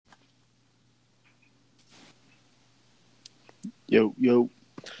Yo, yo.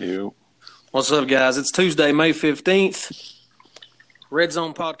 You. What's up, guys? It's Tuesday, May 15th. Red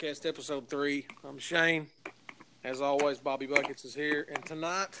Zone Podcast, Episode 3. I'm Shane. As always, Bobby Buckets is here. And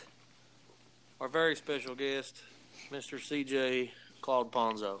tonight, our very special guest, Mr. CJ Claude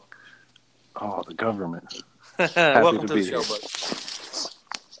Ponzo. Oh, the government. Welcome to the be show, here. buddy.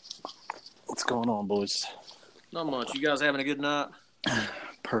 What's going on, boys? Not much. You guys having a good night?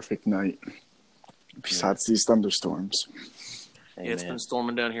 Perfect night. Besides these thunderstorms. Hey, Yeah, it's been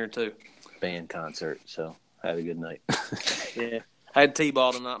storming down here, too. Band concert, so had a good night. Yeah. I had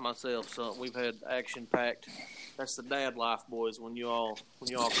T-ball tonight myself, so we've had action-packed. That's the dad life, boys, when you all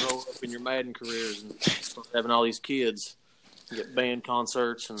grow up in your Madden careers and start having all these kids. You get band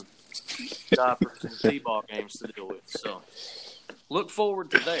concerts and diapers and T-ball games to deal with. So look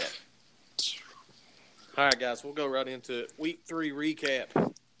forward to that. All right, guys, we'll go right into it. Week 3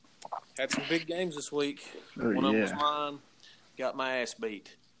 recap. Had some big games this week. One of them was mine. Got my ass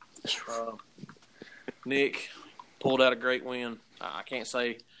beat. Nick pulled out a great win. I can't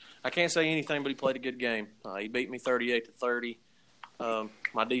say anything, but he played a good game. He beat me 38-30.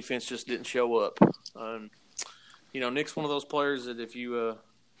 My defense just didn't show up. Nick's one of those players that if you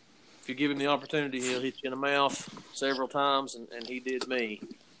give him the opportunity, he'll hit you in the mouth several times, and he did me.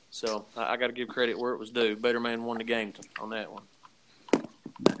 So I got to give credit where it was due. Better man won the game on that one.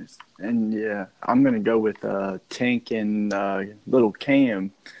 Nice. And yeah, I'm gonna go with Tank and little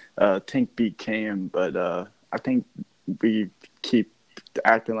Cam. Tank beat Cam, but I think we keep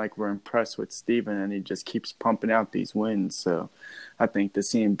acting like we're impressed with Steven, and he just keeps pumping out these wins. So I think to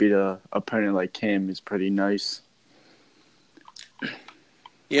see him beat a opponent like Cam is pretty nice.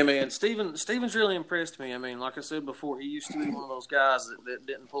 Yeah, man. Steven's really impressed me. I mean, like I said before, he used to be one of those guys that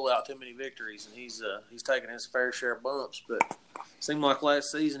didn't pull out too many victories, and he's taken his fair share of bumps. But it seemed like last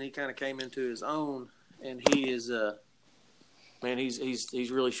season he kind of came into his own, and he is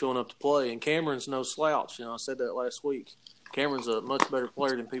he's really showing up to play. And Cameron's no slouch. I said that last week. Cameron's a much better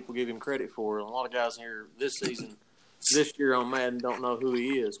player than people give him credit for. And a lot of guys here this year on Madden don't know who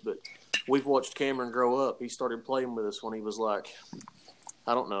he is, but we've watched Cameron grow up. He started playing with us when he was like,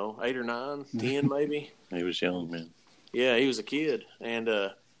 I don't know, 8 or 9, 10 maybe. He was young, man. Yeah, he was a kid, and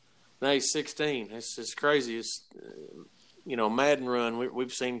now he's 16. It's crazy. It's Madden run.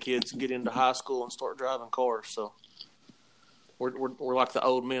 We've seen kids get into high school and start driving cars. So we're like the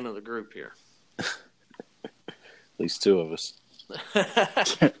old men of the group here. At least 2 of us.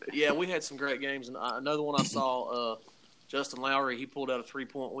 Yeah, we had some great games, and another one I saw. Justin Lowry, he pulled out a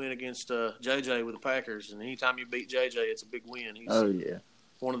 3-point win against JJ with the Packers, and anytime you beat JJ, it's a big win. He's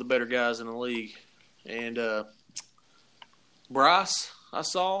one of the better guys in the league. And Bryce, I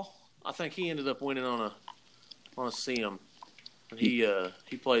think he ended up winning on a sim, and he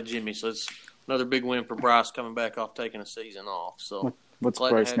played Jimmy, so it's another big win for Bryce coming back off taking a season off. So what's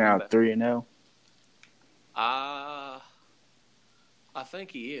Bryce now? 3-0. I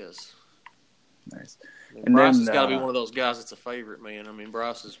think he is. Nice. And Bryce has got to be one of those guys that's a favorite, man. I mean,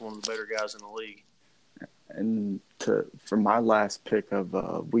 Bryce is one of the better guys in the league. And for my last pick of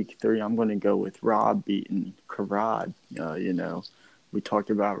week 3, I'm going to go with Rob beating Karad. We talked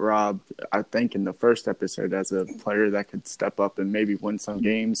about Rob, I think, in the first episode as a player that could step up and maybe win some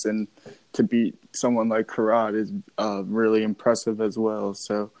games. And to beat someone like Karad is really impressive as well.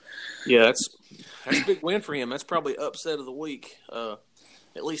 So, yeah, that's a big win for him. That's probably upset of the week.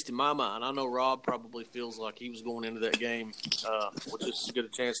 At least in my mind. I know Rob probably feels like he was going into that game with just as good a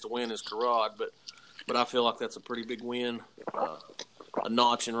chance to win as Karad, but I feel like that's a pretty big win, a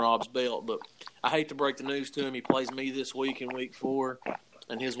notch in Rob's belt. But I hate to break the news to him. He plays me this week in week 4,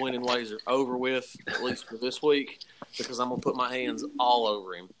 and his winning ways are over with, at least for this week, because I'm going to put my hands all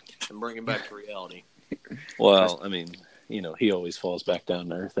over him and bring him back to reality. Well, I mean, he always falls back down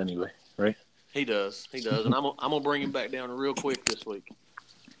to earth anyway, right? He does, and I'm going to bring him back down real quick this week.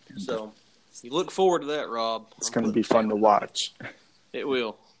 So, you look forward to that, Rob. It's going to be fun to watch. It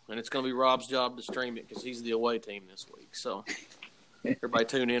will. And it's going to be Rob's job to stream it because he's the away team this week. So, everybody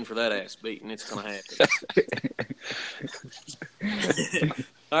tune in for that ass beating. It's going to happen.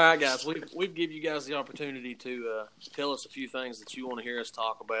 All right, guys. We've given you guys the opportunity to tell us a few things that you want to hear us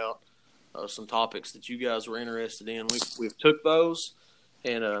talk about, some topics that you guys were interested in. We've took those,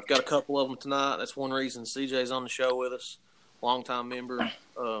 and I've got a couple of them tonight. That's one reason CJ's on the show with us. Longtime member.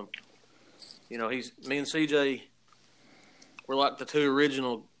 Me and CJ, we're like the two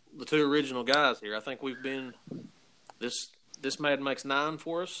original guys here. I think we've been this Madden makes 9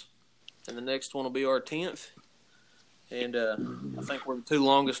 for us, and the next one will be our 10th. And I think we're the 2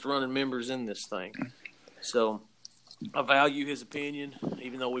 longest running members in this thing. So I value his opinion,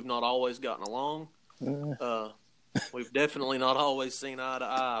 even though we've not always gotten along. We've definitely not always seen eye to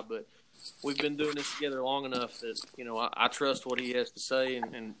eye, but we've been doing this together long enough that, I trust what he has to say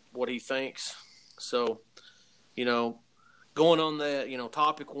and what he thinks. So, going on that,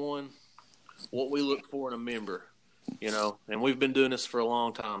 topic one, what we look for in a member, and we've been doing this for a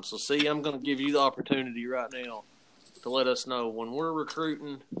long time. So, I'm going to give you the opportunity right now to let us know when we're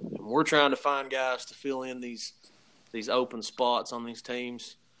recruiting and we're trying to find guys to fill in these open spots on these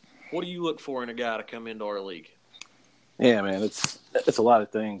teams. What do you look for in a guy to come into our league? Yeah, man, it's a lot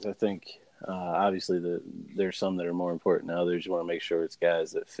of things. I think obviously there's some that are more important than others. You want to make sure it's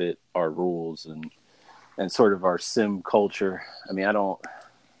guys that fit our rules and sort of our sim culture. I mean,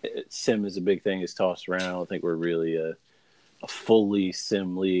 sim is a big thing. It's tossed around. I don't think we're really a fully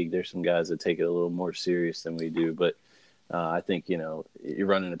sim league. There's some guys that take it a little more serious than we do, but I think you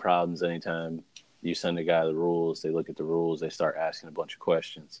run into problems anytime you send a guy the rules. They look at the rules. They start asking a bunch of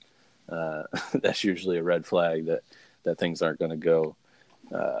questions. That's usually a red flag that things aren't going to go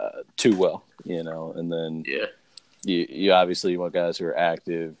too well, and then you obviously want guys who are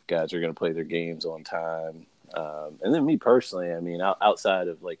active, guys who are going to play their games on time. And then me personally, I mean, outside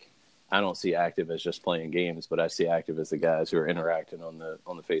of I don't see active as just playing games, but I see active as the guys who are interacting on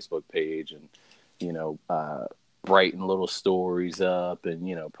the Facebook page and, writing little stories up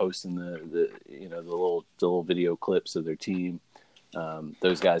and, posting the little video clips of their team.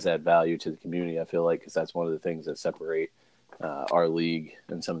 Those guys add value to the community, I feel like, because that's one of the things that separate our league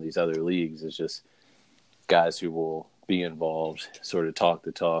and some of these other leagues is just guys who will be involved, sort of talk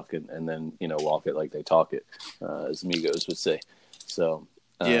the talk and then, walk it like they talk it, as Migos would say. So,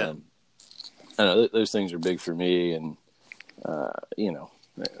 I know those things are big for me. And,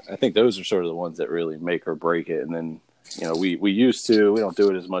 I think those are sort of the ones that really make or break it. And then, we don't do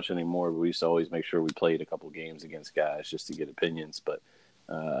it as much anymore, but we used to always make sure we played a couple games against guys just to get opinions. But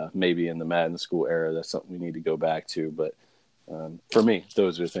maybe in the Madden school era, that's something we need to go back to. But for me,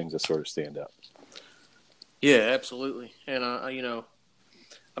 those are things that sort of stand out. Yeah, absolutely. And,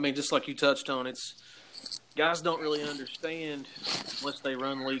 just like you touched on, it's guys don't really understand unless they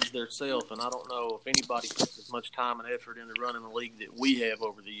run leagues themselves. And I don't know if anybody puts as much time and effort into running a league that we have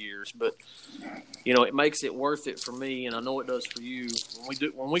over the years. But, it makes it worth it for me, and I know it does for you.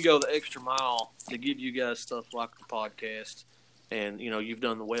 When we go the extra mile to give you guys stuff like the podcast, and, you've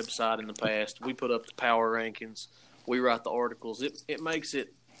done the website in the past, we put up the power rankings, we write the articles. It makes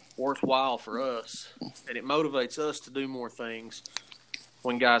it worthwhile for us, and it motivates us to do more things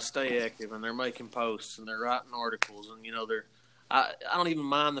when guys stay active and they're making posts and they're writing articles and I don't even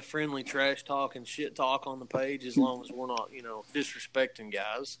mind the friendly trash talk and shit talk on the page as long as we're not disrespecting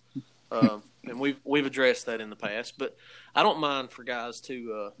guys, and we've addressed that in the past, but I don't mind for guys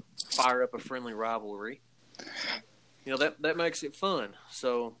to fire up a friendly rivalry. That makes it fun.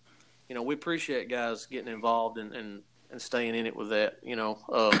 So we appreciate guys getting involved and staying in it with that.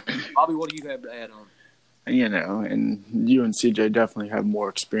 Bobby, what do you have to add on? And you and CJ definitely have more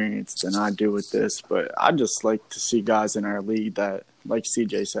experience than I do with this, but I just like to see guys in our league that, like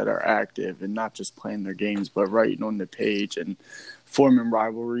CJ said, are active and not just playing their games, but writing on the page and forming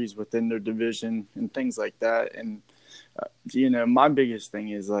rivalries within their division and things like that. And, my biggest thing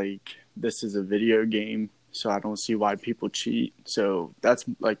is, this is a video game, so I don't see why people cheat. So that's,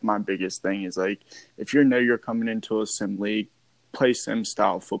 my biggest thing is, if you're coming into a sim league, play sim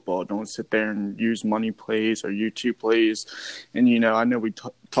style football. Don't sit there and use money plays or YouTube plays. And, I know we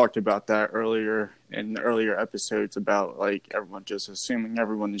talked about that earlier in earlier episodes about everyone just assuming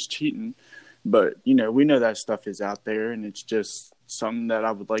everyone is cheating. But, we know that stuff is out there, and it's just something that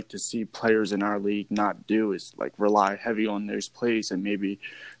I would like to see players in our league not do is rely heavy on those plays and maybe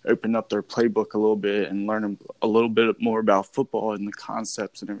open up their playbook a little bit and learn a little bit more about football and the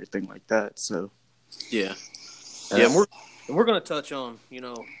concepts and everything like that. So, yeah. And we're going to touch on,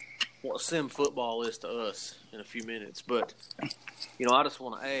 what sim football is to us in a few minutes. But, I just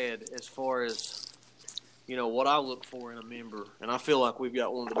want to add as far as, what I look for in a member, and I feel like we've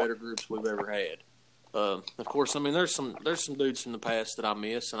got one of the better groups we've ever had. Of course, there's some dudes from the past that I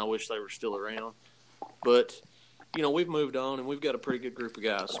miss, and I wish they were still around. But, we've moved on, and we've got a pretty good group of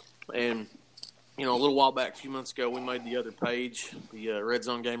guys. And, a little while back, a few months ago, we made the other page, the Red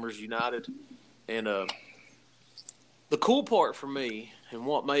Zone Gamers United. And the cool part for me and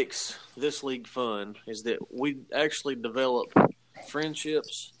what makes this league fun is that we actually develop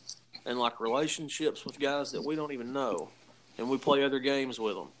friendships and relationships with guys that we don't even know, and we play other games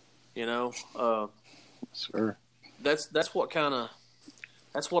with them. Sure. That's what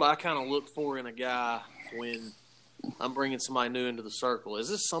I kind of look for in a guy when I'm bringing somebody new into the circle. Is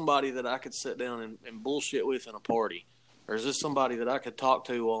this somebody that I could sit down and bullshit with in a party, or is this somebody that I could talk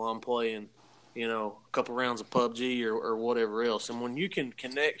to while I'm playing a couple rounds of PUBG or whatever else. And when you can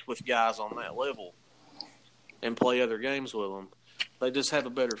connect with guys on that level and play other games with them, they just have a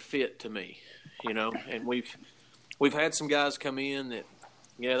better fit to me, And we've had some guys come in that,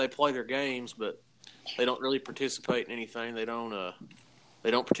 they play their games, but they don't really participate in anything. They don't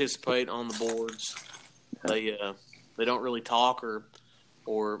participate on the boards. They don't really talk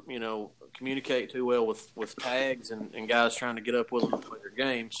or communicate too well with tags and guys trying to get up with them to play their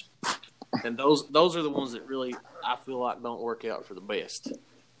games. And those are the ones that really I feel like don't work out for the best.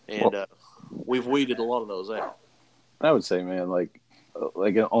 And we've weeded a lot of those out. I would say, man, like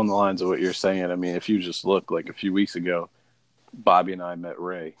on the lines of what you're saying, I mean, if you just look like a few weeks ago, Bobby and I met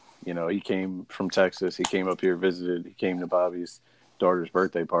Ray. He came from Texas. He came up here, visited. He came to Bobby's daughter's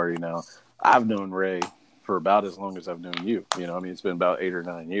birthday party. Now, I've known Ray for about as long as I've known you. It's been about 8 or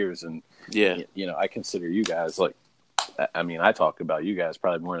 9 years. And, I consider you guys I talk about you guys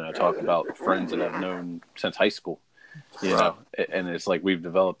probably more than I talk about friends that I've known since high school, know, and it's like we've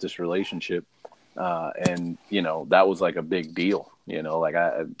developed this relationship. And, that was like a big deal,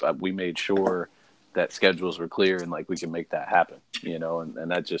 we made sure that schedules were clear and like we can make that happen,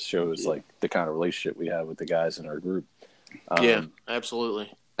 and that just shows like the kind of relationship we have with the guys in our group. Yeah,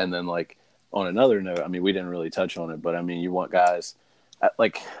 absolutely. And then like on another note, we didn't really touch on it, but you want guys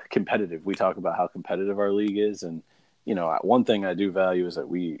like competitive. We talk about how competitive our league is. And, one thing I do value is that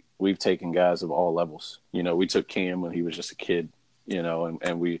we've taken guys of all levels. We took Cam when he was just a kid,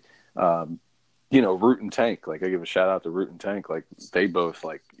 and we, Root and Tank, like I give a shout out to Root and Tank. Like they both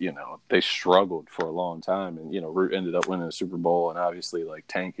they struggled for a long time, and, Root ended up winning a Super Bowl, and obviously like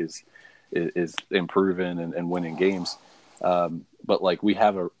Tank is improving and winning games. But like we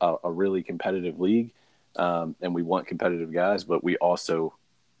have a really competitive league, and we want competitive guys, but we also,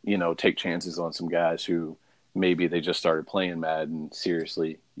 take chances on some guys who maybe they just started playing Madden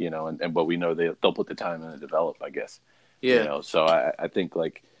seriously, but we know they'll put the time in to develop, I guess. Yeah. So I think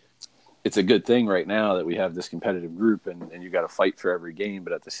like it's a good thing right now that we have this competitive group and you got to fight for every game,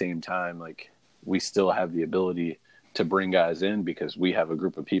 but at the same time, like we still have the ability to bring guys in because we have a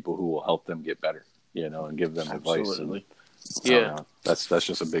group of people who will help them get better, and give them advice. And, that's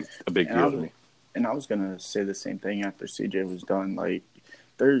just a big deal to me. And I was gonna say the same thing after CJ was done. Like,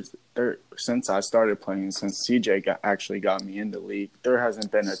 since I started playing, since CJ actually got me into league, there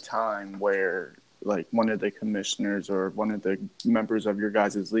hasn't been a time where like one of the commissioners or one of the members of your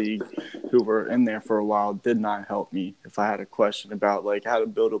guys' league who were in there for a while did not help me. If I had a question about like how to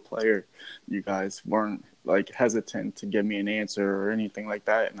build a player, you guys weren't like hesitant to give me an answer or anything like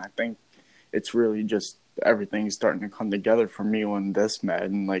that. And I think it's really just everything's starting to come together for me on this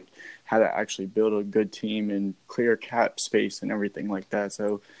Madden, like how to actually build a good team and clear cap space and everything like that.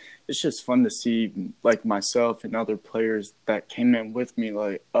 So it's just fun to see like myself and other players that came in with me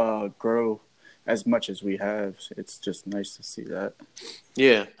like grow as much as we have. It's just nice to see that.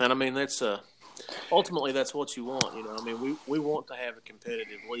 Yeah, and that's ultimately that's what you want. We want to have a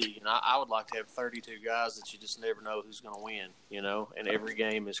competitive league, and I would like to have 32 guys that you just never know who's going to win. And every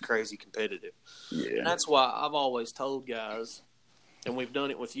game is crazy competitive. Yeah, and that's why I've always told guys, and we've done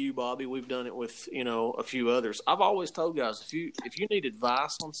it with you, Bobby. We've done it with a few others. I've always told guys if you need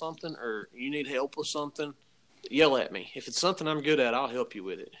advice on something or you need help with something, yell at me. If it's something I'm good at, I'll help you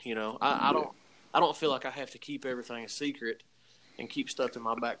with it. I don't feel like I have to keep everything a secret and keep stuff in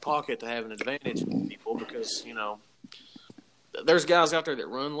my back pocket to have an advantage with people because, there's guys out there that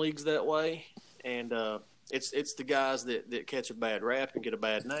run leagues that way, and it's the guys that catch a bad rap and get a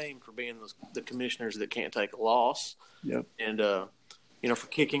bad name for being the commissioners that can't take a loss. Yep. And, for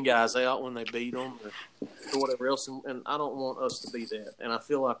kicking guys out when they beat them or whatever else. And I don't want us to be that. And I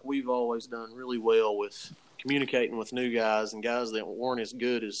feel like we've always done really well with communicating with new guys and guys that weren't as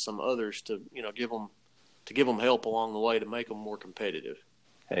good as some others to give them help along the way to make them more competitive.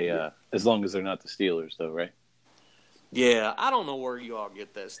 Hey, as long as they're not the Steelers, though, right? Yeah, I don't know where you all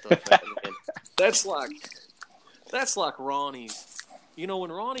get that stuff at, man. That's like Ronnie's.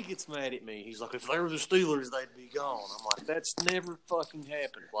 When Ronnie gets mad at me, he's like, if they were the Steelers, they'd be gone. I'm like, that's never fucking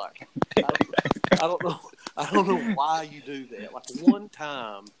happened. Like, I don't know why you do that. Like, one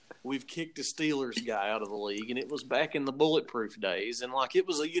time we've kicked a Steelers guy out of the league, and it was back in the bulletproof days, and like it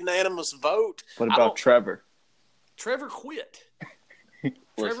was a unanimous vote. What about Trevor? Trevor quit.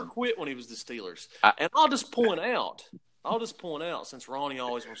 Trevor quit when he was the Steelers. And I'll just point out, since Ronnie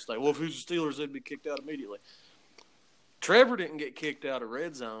always wants to say, well, if he was the Steelers, they'd be kicked out immediately. Trevor didn't get kicked out of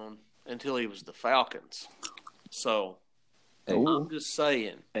Red Zone until he was the Falcons. So, I'm just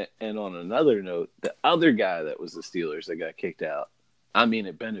saying. And on another note, the other guy that was the Steelers that got kicked out I mean,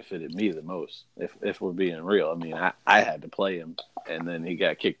 it benefited me the most, if we're being real. I mean, I had to play him, and then he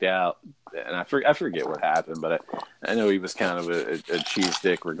got kicked out, and I forget what happened, but I know he was kind of a cheese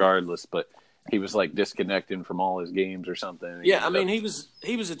dick regardless, but he was like disconnecting from all his games or something. Yeah, I mean, he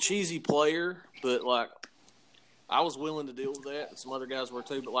was a cheesy player, but like I was willing to deal with that, and some other guys were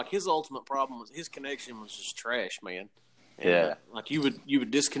too. But like his ultimate problem was his connection was just trash, man. And, yeah, like you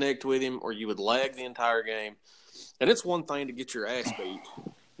would disconnect with him, or you would lag the entire game. And it's one thing to get your ass beat,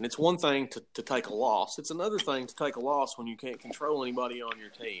 and it's one thing to take a loss. It's another thing to take a loss when you can't control anybody on your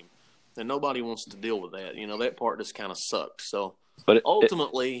team, and nobody wants to deal with that. You know, that part just kind of sucked. So, but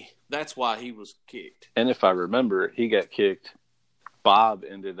ultimately, that's why he was kicked. And if I remember, he got kicked. Bob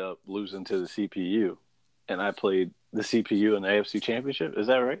ended up losing to the CPU, and I played the CPU in the AFC Championship. Is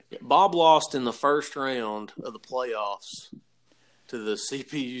that right? Bob lost in the first round of the playoffs to the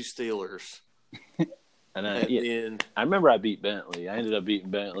CPU Steelers. And I remember I beat Bentley. I ended up beating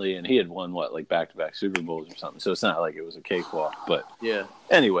Bentley, and he had won back-to-back Super Bowls or something. So it's not like it was a cakewalk. But yeah.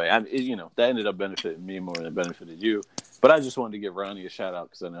 Anyway, that ended up benefiting me more than it benefited you. But I just wanted to give Ronnie a shout out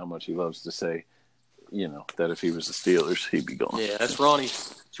because I know how much he loves to say, that if he was the Steelers, he'd be gone. Yeah, that's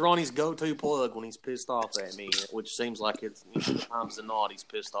Ronnie's go-to plug when he's pissed off at me, which seems like it's times the not he's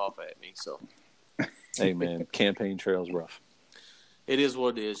pissed off at me. So, hey man, campaign trail's rough. It is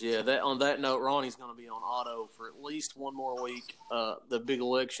what it is. Yeah. On that note, Ronnie's going to be on auto for at least one more week. The big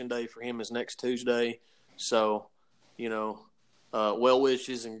election day for him is next Tuesday. So, well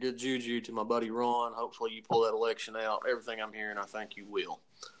wishes and good juju to my buddy Ron. Hopefully you pull that election out. Everything I'm hearing, I think you will.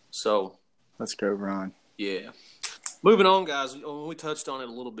 So let's go, Ron. Yeah. Moving on, guys. We touched on it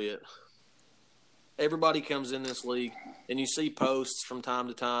a little bit. Everybody comes in this league, and you see posts from time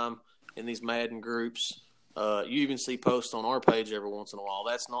to time in these Madden groups. You even see posts on our page every once in a while.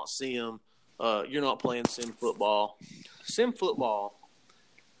 That's not sim. You're not playing sim football. Sim football,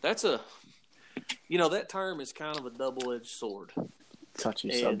 that's that term is kind of a double-edged sword.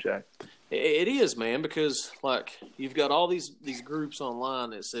 Touchy subject. It is, man, because you've got all these groups online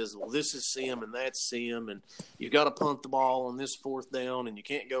that says, well, this is sim and that's sim, and you've got to punt the ball on this fourth down, and you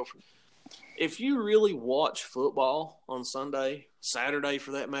can't go for. If you really watch football on Sunday, Saturday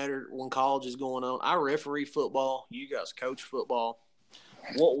for that matter, when college is going on, I referee football. You guys coach football.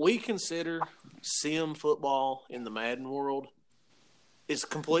 What we consider sim football in the Madden world is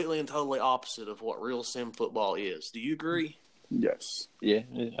completely and totally opposite of what real sim football is. Do you agree? Yes. Yeah,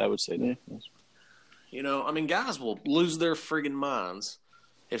 I would say that. Yes. Guys will lose their friggin' minds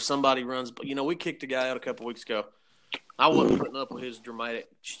if somebody runs. We kicked a guy out a couple weeks ago. I wasn't putting up with his dramatic.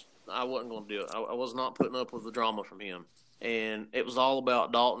 I wasn't going to do it. I was not putting up with the drama from him. And it was all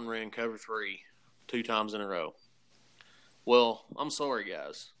about Dalton ran cover 3 2 times in a row. Well, I'm sorry,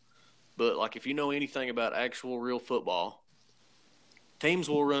 guys. But, if you know anything about actual real football, teams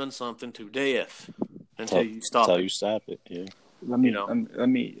will run something to death until you stop it. Until you stop it, yeah. Let me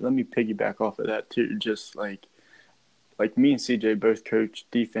piggyback off of that, too. Just, like me and CJ both coach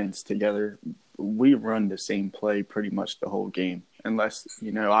defense together. We run the same play pretty much the whole game. Unless,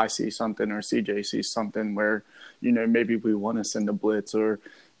 I see something or CJ sees something where, maybe we want to send a blitz or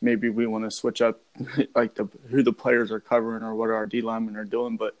maybe we want to switch up who the players are covering or what our D linemen are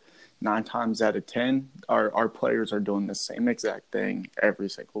doing. But 9 times out of 10, our players are doing the same exact thing every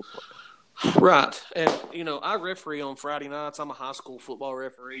single play. Right. And, I referee on Friday nights. I'm a high school football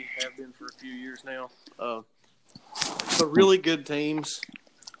referee, have been for a few years now. So really good teams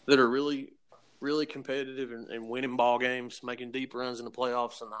that are really really competitive and winning ball games, making deep runs in the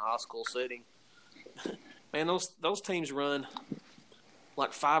playoffs in the high school setting. Man, those teams run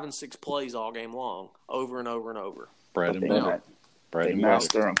 5 and 6 plays all game long, over and over and over. Bread and butter. They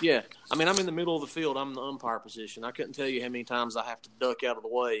master them. Yeah. I'm in the middle of the field. I'm in the umpire position. I couldn't tell you how many times I have to duck out of the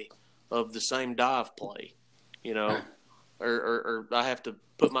way of the same dive play, or I have to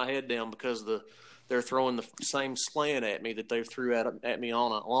put my head down because they're throwing the same slant at me that they threw at me all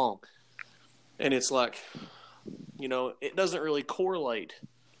night long. And it's it doesn't really correlate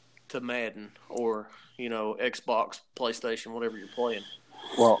to Madden or, Xbox, PlayStation, whatever you're playing.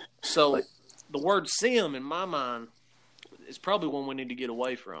 Well, so the word sim in my mind is probably one we need to get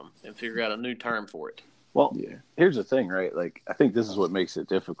away from and figure out a new term for it. Well, yeah. Here's the thing, right? I think this is what makes it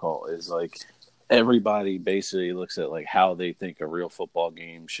difficult is everybody basically looks at how they think a real football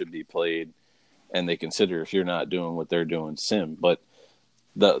game should be played. And they consider if you're not doing what they're doing, sim. But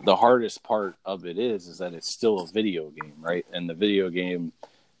the hardest part of it is that it's still a video game, right? And the video game,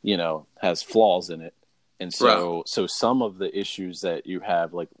 has flaws in it. And so some of the issues that you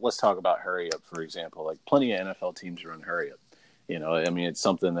have, let's talk about hurry up, for example. Plenty of NFL teams run hurry up. You know, I mean, it's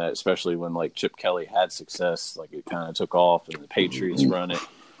something that, especially when like Chip Kelly had success, like it kind of took off, and the Patriots run it.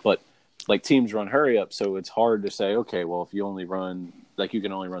 But like teams run hurry up, so it's hard to say, okay, well, if you only run, like you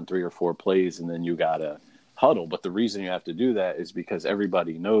can only run 3 or 4 plays, and then you gotta huddle. But the reason you have to do that is because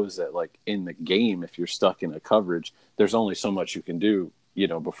everybody knows that, like in the game, if you're stuck in a coverage, there's only so much you can do, you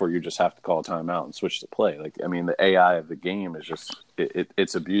know, before you just have to call a timeout and switch to play. Like, I mean, the AI of the game is just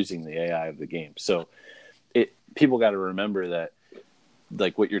it's abusing the AI of the game. So people got to remember that,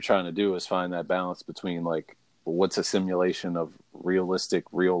 like, what you're trying to do is find that balance between like what's a simulation of realistic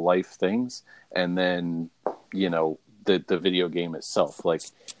real life things, and then, you know, the video game itself. Like,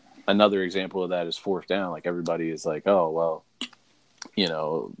 another example of that is 4th down. Like, everybody is like, oh, well, you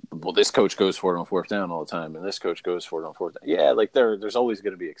know, well, this coach goes for it on 4th down all the time, and this coach goes for it on 4th down. Yeah, like there's always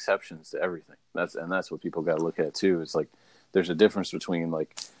going to be exceptions to everything. That's what people got to look at too. It's like there's a difference between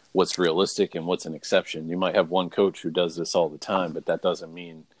like what's realistic and what's an exception. You might have one coach who does this all the time, but that doesn't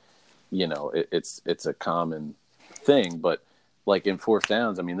mean, you know, it's a common thing. But like in 4th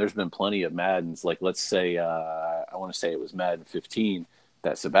downs, I mean, there's been plenty of Maddens. Like, let's say I want to say it was Madden 15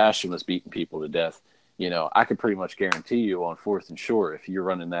 that Sebastian was beating people to death. You know, I could pretty much guarantee you on 4th and short, if you're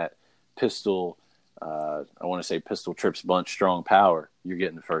running that pistol, I want to say pistol trips bunch strong power, you're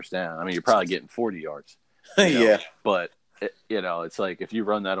getting the 1st down. I mean, you're probably getting 40 yards. You know? Yeah. But, you know, it's like if you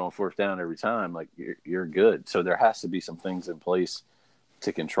run that on 4th down every time, like you're good. So there has to be some things in place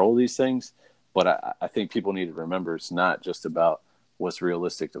to control these things. But I think people need to remember it's not just about what's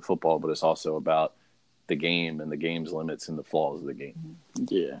realistic to football, but it's also about the game and the game's limits and the flaws of the game.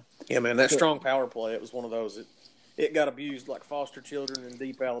 Yeah. Yeah, man, that strong power play, it was one of those. It got abused like foster children in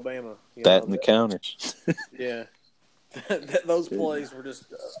deep Alabama. That and the counters. Yeah. Those plays were just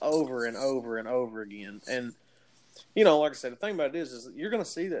over and over and over again. And, you know, like I said, the thing about it is you're going to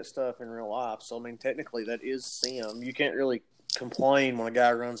see that stuff in real life. So, I mean, technically that is sim. You can't really complain when a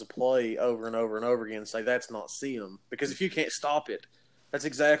guy runs a play over and over and over again and say that's not sim. Because if you can't stop it, that's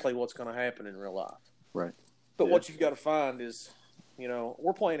exactly what's going to happen in real life. Right. But what you've got to find is, you know,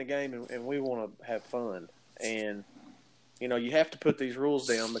 we're playing a game and we want to have fun. And, you know, you have to put these rules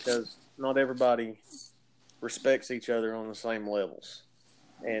down because not everybody respects each other on the same levels.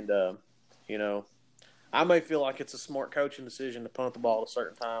 And, you know, I may feel like it's a smart coaching decision to punt the ball at a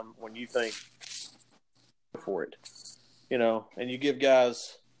certain time when you think for it, you know, and you give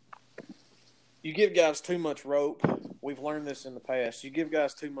guys too much rope. We've learned this in the past. You give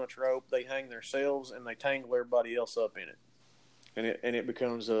guys too much rope, they hang themselves and they tangle everybody else up in it. And it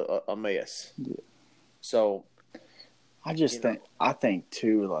becomes a mess. Yeah. So I think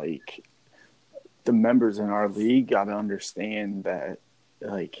too, like, the members in our league got to understand that,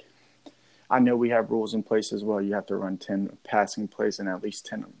 like, I know we have rules in place as well. You have to run 10 passing plays and at least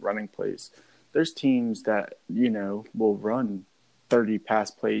 10 running plays. There's teams that, you know, will run 30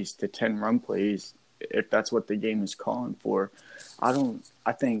 pass plays to 10 run plays if that's what the game is calling for.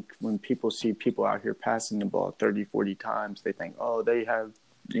 I think when people see people out here passing the ball 30, 40 times, they think, oh, they have,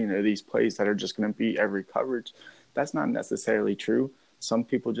 you know, these plays that are just going to beat every coverage. That's not necessarily true. Some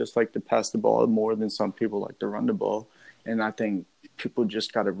people just like to pass the ball more than some people like to run the ball. And I think people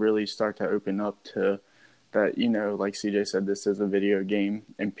just got to really start to open up to that, you know, like CJ said, this is a video game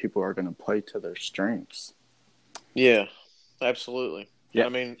and people are going to play to their strengths. yeah, absolutely. Yeah. I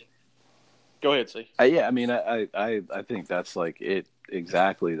mean, go ahead, C. Yeah, I mean, I think that's like it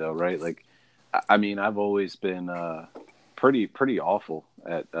exactly though, right? Like, I mean, I've always been pretty awful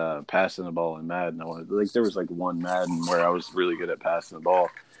at passing the ball in Madden. Like, there was like one Madden where I was really good at passing the ball,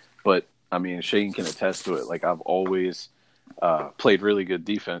 but I mean, Shane can attest to it. Like, I've always played really good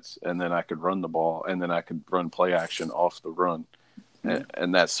defense, and then I could run the ball, and then I could run play action off the run.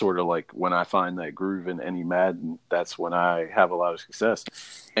 And that's sort of like when I find that groove in any Madden, that's when I have a lot of success.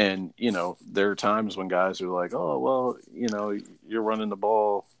 And, you know, there are times when guys are like, oh, well, you know, you're running the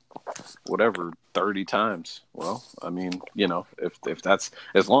ball, whatever, 30 times. Well, I mean, you know, if that's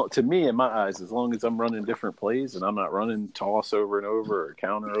as long, to me, in my eyes, as long as I'm running different plays and I'm not running toss over and over or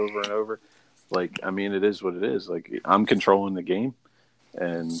counter over and over, like, I mean, it is what it is. Like, I'm controlling the game,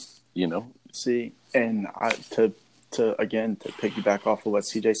 and, you know. See, and to piggyback off of what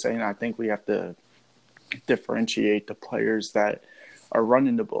CJ's saying, I think we have to differentiate the players that are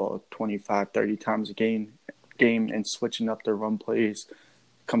running the ball 25, 30 times a game and switching up their run plays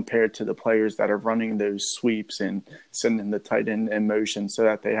compared to the players that are running those sweeps and sending the tight end in motion so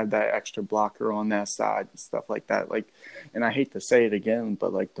that they have that extra blocker on that side and stuff like that. Like, and I hate to say it again,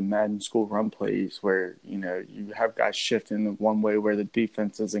 but like the Madden school run plays where, you know, you have guys shifting one way where the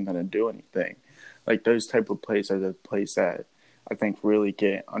defense isn't going to do anything. Like, those type of plays are the plays that I think really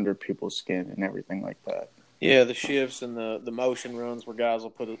get under people's skin and everything like that. Yeah, the shifts and the motion runs where guys they'll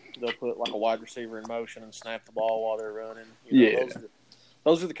put like a wide receiver in motion and snap the ball while they're running.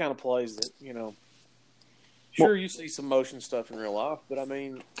 Those are the kind of plays that Sure, you see some motion stuff in real life, but I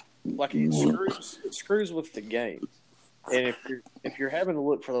mean, like it screws with the game. And if you're having to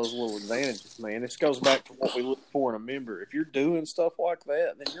look for those little advantages, man, this goes back to what we look for in a member. If you're doing stuff like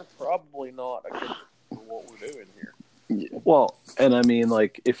that, then you're probably not a good fit for what we're doing here. Yeah. Well, and I mean,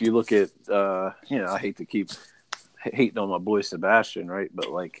 like if you look at, I hate to keep hating on my boy Sebastian, right? But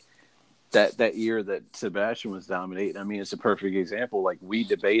like that year that Sebastian was dominating, I mean, it's a perfect example. Like we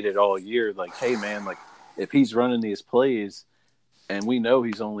debated all year, like, hey man, like if he's running these plays, and we know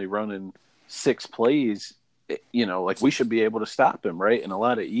he's only running 6 plays. Like we should be able to stop him, right? And a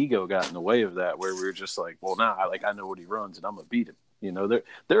lot of ego got in the way of that, where we were just like, well, I know what he runs, and I'm gonna beat him.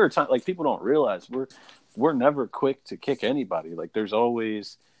 There are times like people don't realize we're never quick to kick anybody. Like there's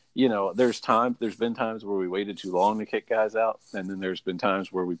always, there's been times where we waited too long to kick guys out, and then there's been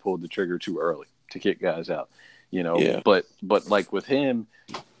times where we pulled the trigger too early to kick guys out. Yeah. But like with him,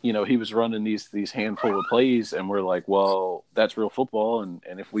 he was running these handful of plays, and we're like, well, that's real football, and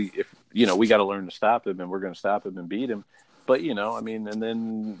if we got to learn to stop him, and we're going to stop him and beat him. But I mean, and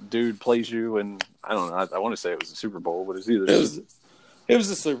then dude plays you, and I don't know. I want to say it was the Super Bowl, but it was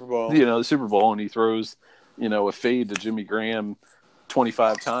the Super Bowl. The Super Bowl, and he throws a fade to Jimmy Graham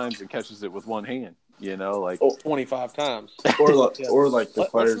 25 times and catches it with one hand. 25 times. Or like the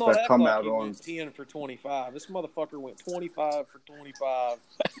players that come out on 10 for 25. This motherfucker went 25 for 25,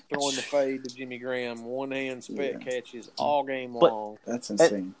 throwing the fade to Jimmy Graham, one hand spit catches all game long. That's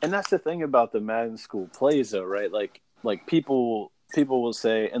insane. And that's the thing about the Madden school plays, though, right? Like people will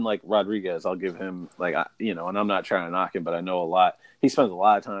say, and like Rodriguez, I'll give him and I'm not trying to knock him, but I know a lot. He spends a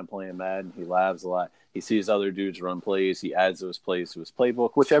lot of time playing Madden. He laughs a lot. He sees other dudes run plays. He adds those plays to his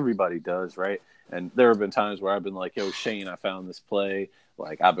playbook, which everybody does, right? And there have been times where I've been like, yo, Shane, I found this play.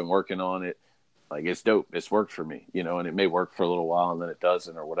 Like, I've been working on it. Like, it's dope. It's worked for me, and it may work for a little while and then it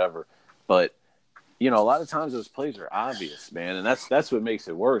doesn't or whatever. But, a lot of times those plays are obvious, man. And that's what makes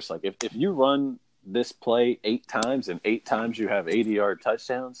it worse. Like, if you run this play 8 times and 8 times you have 80-yard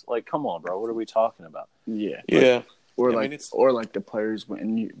touchdowns, like, come on, bro. What are we talking about? Yeah. Yeah. Or like the players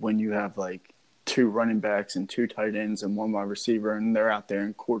when you have like 2 running backs and 2 tight ends and 1 wide receiver, and they're out there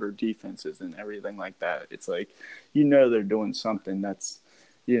in quarter defenses and everything like that. It's like, they're doing something that's,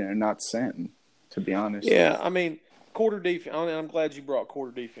 not sent, to be honest. Yeah, I mean, quarter defense. I'm glad you brought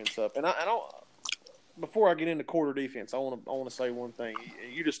quarter defense up. And I don't. Before I get into quarter defense, I want to say one thing.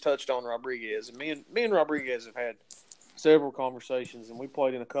 You just touched on Rodriguez, and me and Rodriguez have had several conversations, and we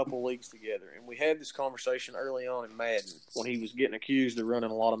played in a couple leagues together. And we had this conversation early on in Madden when he was getting accused of running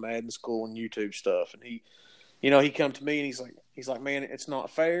a lot of Madden school and YouTube stuff. And he come to me and he's like, man, it's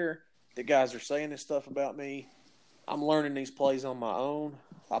not fair that guys are saying this stuff about me. I'm learning these plays on my own.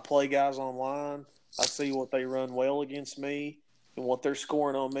 I play guys online. I see what they run well against me and what they're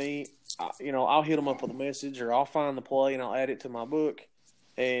scoring on me. I'll hit them up with a message, or I'll find the play and I'll add it to my book.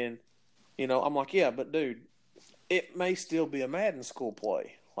 And, I'm like, yeah, but dude, it may still be a Madden school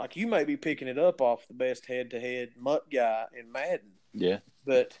play. Like, you may be picking it up off the best head-to-head mutt guy in Madden. Yeah.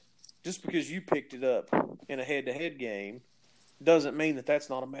 But just because you picked it up in a head-to-head game doesn't mean that that's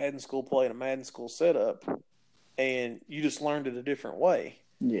not a Madden school play and a Madden school setup, and you just learned it a different way.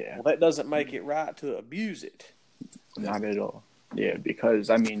 Yeah. Well, that doesn't make it right to abuse it. Not at all. Yeah, because,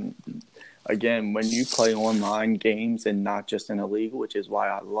 I mean, again, when you play online games and not just in a league, which is why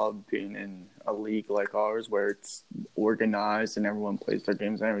I love being in a league like ours where it's organized and everyone plays their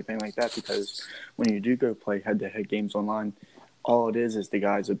games and everything like that, because when you do go play head-to-head games online, all it is the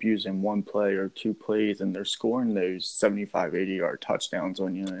guys abusing 1 play or 2 plays, and they're scoring those 75, 80-yard touchdowns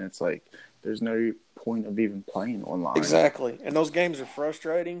on you, and it's like there's no point of even playing online. Exactly. And those games are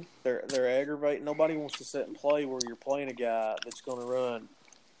frustrating. They're aggravating. Nobody wants to sit and play where you're playing a guy that's going to run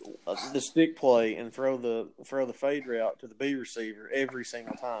the stick play and throw the fade route to the B receiver every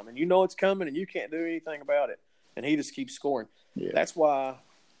single time, and it's coming, and you can't do anything about it, and he just keeps scoring. Yeah. That's why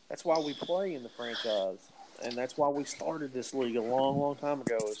we play in the franchise, and that's why we started this league a long, long time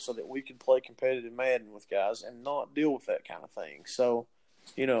ago, is so that we could play competitive Madden with guys and not deal with that kind of thing. So,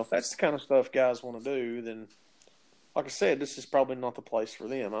 if that's the kind of stuff guys want to do, then, like I said, this is probably not the place for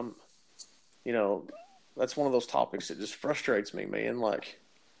them. That's one of those topics that just frustrates me, man. Like,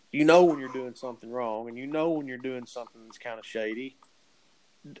 when you're doing something wrong, and when you're doing something that's kind of shady.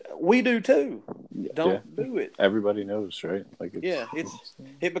 We do too. Don't do it. Everybody knows, right? Like,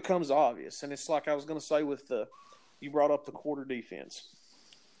 it becomes obvious, and it's like I was going to say with you brought up the quarter defense.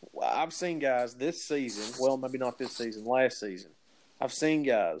 Well, I've seen guys this season. Well, maybe not this season. Last season, I've seen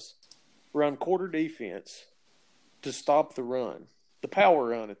guys run quarter defense to stop the run, the power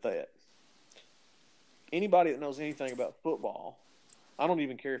run at that. Anybody that knows anything about football, I don't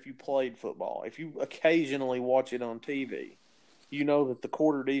even care if you played football. If you occasionally watch it on TV, you know that the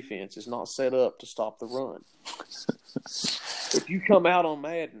quarter defense is not set up to stop the run. If you come out on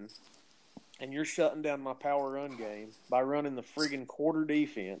Madden and you're shutting down my power run game by running the friggin' quarter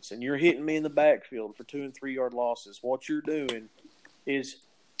defense and you're hitting me in the backfield for 2 and 3 yard losses, what you're doing is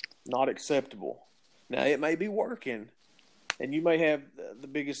not acceptable. Now, it may be working, and you may have the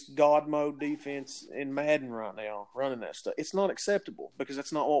biggest God mode defense in Madden right now running that stuff. It's not acceptable because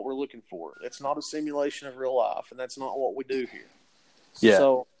that's not what we're looking for. It's not a simulation of real life, and that's not what we do here. Yeah.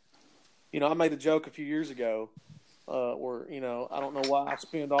 So, I made a joke a few years ago where, I don't know why I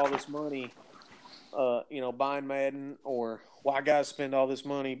spend all this money, buying Madden, or why guys spend all this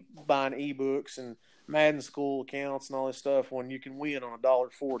money buying ebooks and Madden school accounts and all this stuff when you can win on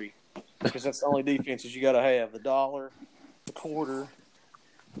 $1.40, because that's the only defenses you got to have: the dollar, the quarter,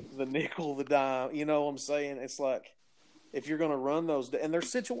 the nickel, the dime. You know what I'm saying? It's like, if you're going to run those, and they're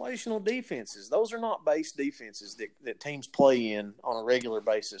situational defenses. Those are not base defenses that teams play in on a regular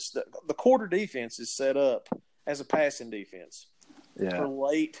basis. The quarter defense is set up as a passing defense for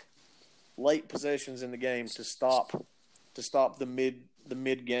late possessions in the game to stop the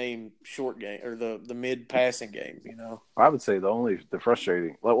mid game short game, or the mid passing game. I would say the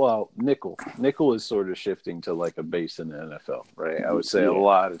frustrating, nickel is sort of shifting to like a base in the NFL, right? I would say a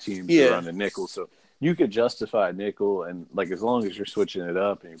lot of teams are on the nickel, so you could justify nickel, and like as long as you're switching it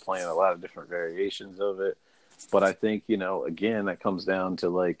up and you're playing a lot of different variations of it. But I think, again, that comes down to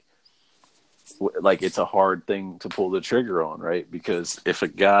like it's a hard thing to pull the trigger on, right? Because if a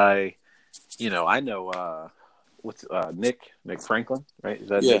guy, I know what's Nick Franklin, right? Is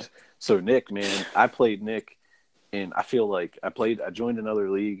that Nick? So Nick, man, I played Nick, and I feel like I joined another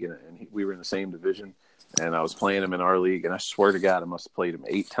league, and we were in the same division, and I was playing him in our league, and I swear to God, I must have played him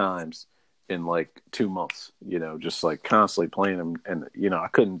 8 times in like 2 months, just like constantly playing him. And, I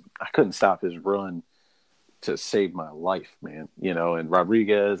couldn't stop his run to save my life, man. And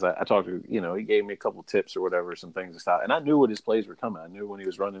Rodriguez, I talked to, he gave me a couple tips or whatever, some things to stop. And I knew what his plays were coming. I knew when he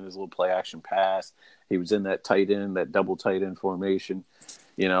was running his little play action pass, he was in that tight end, that double tight end formation,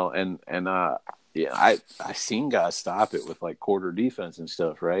 I seen guys stop it with like quarter defense and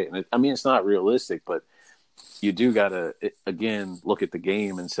stuff. Right. And it's not realistic, but you do got to, again, look at the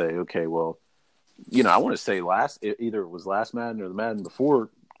game and say, okay, well, I want to say either it was last Madden or the Madden before,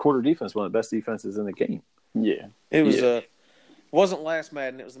 quarter defense, one of the best defenses in the game. Yeah. It was it wasn't last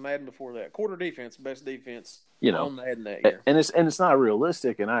Madden, it was the Madden before that. Quarter defense, best defense on Madden that year. And it's not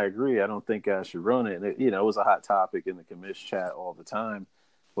realistic, and I agree. I don't think guys should run it. And it was a hot topic in the commish chat all the time.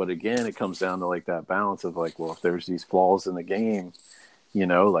 But again, it comes down to like that balance of like, well, if there's these flaws in the game,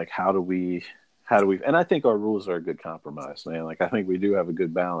 like how do we and I think our rules are a good compromise, man. Like I think we do have a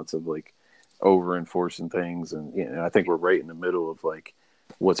good balance of like over enforcing things, and I think we're right in the middle of like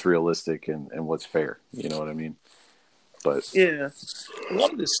what's realistic and what's fair. You know what I mean? But yeah, a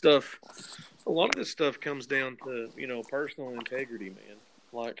lot of this stuff comes down to personal integrity, man.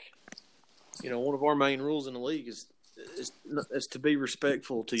 Like one of our main rules in the league is to be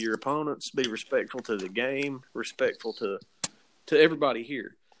respectful to your opponents, be respectful to the game, respectful to everybody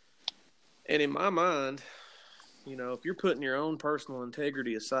here. And in my mind, if you're putting your own personal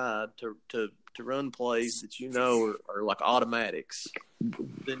integrity aside to run plays that are like automatics,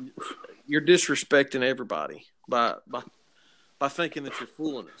 then you're disrespecting everybody by thinking that you're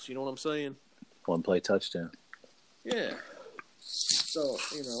fooling us. You know what I'm saying? One play touchdown. Yeah. So,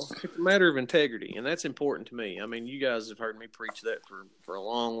 it's a matter of integrity, and that's important to me. I mean, you guys have heard me preach that for a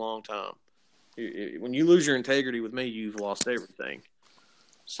long, long time. When you lose your integrity with me, you've lost everything.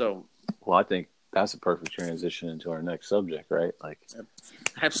 So, well, I think that's a perfect transition into our next subject, right? Like,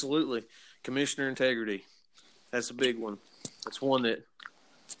 absolutely, commissioner integrity. That's a big one. That's one that,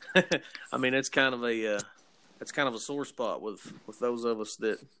 I mean, it's kind of a sore spot with those of us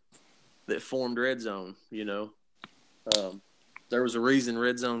that formed Red Zone. There was a reason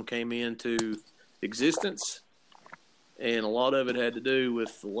Red Zone came into existence, and a lot of it had to do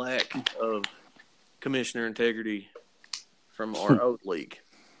with the lack of commissioner integrity from our old league.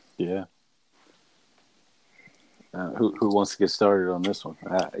 Yeah. Who wants to get started on this one?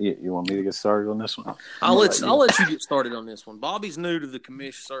 You want me to get started on this one? I'll let you get started on this one. Bobby's new to the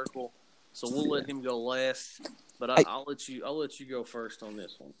commish circle, so we'll let him go last. But I'll let you go first on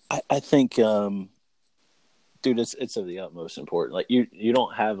this one. I think, dude, it's of the utmost important. Like you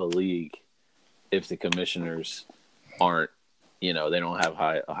don't have a league if the commissioners aren't, they don't have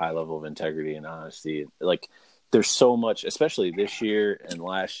a high level of integrity and honesty. Like there's so much, especially this year and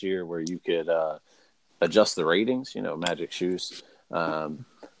last year, where you could adjust the ratings, magic shoes.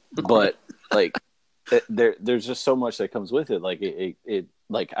 But like there's just so much that comes with it. Like it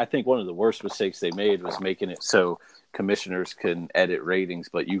like I think one of the worst mistakes they made was making it so commissioners can edit ratings,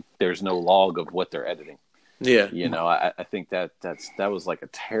 but there's no log of what they're editing. Yeah. I think that was like a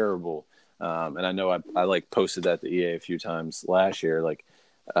terrible, and I know I like posted that to EA a few times last year, like,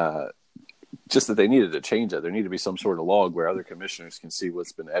 just that they needed to change that. There needed to be some sort of log where other commissioners can see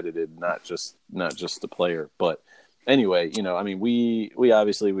what's been edited, not just the player. But anyway, I mean, we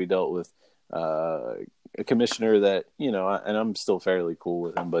obviously we dealt with a commissioner that, and I'm still fairly cool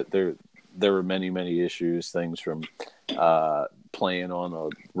with him, but there were many issues, things from playing on a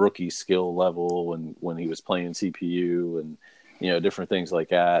rookie skill level and when he was playing CPU and, different things like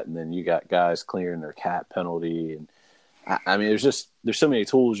that. And then you got guys clearing their cap penalty. And I mean, there's so many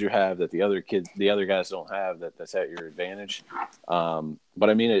tools you have that the other guys don't have that's at your advantage. But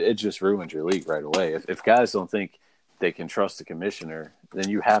I mean, it just ruins your league right away. If guys don't think they can trust the commissioner, then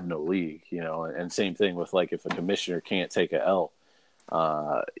you have no league, and same thing with like, if a commissioner can't take a L,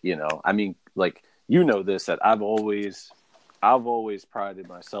 I mean, like, this, that I've always prided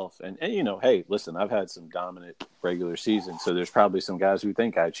myself and hey, listen, I've had some dominant regular seasons, so there's probably some guys who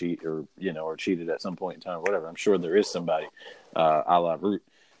think I cheat or cheated at some point in time or whatever. I'm sure there is somebody, a la Root,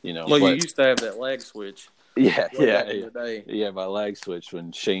 Well, but, you used to have that lag switch. Yeah. Day. Yeah, my lag switch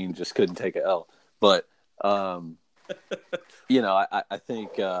when Shane just couldn't take a L. But, I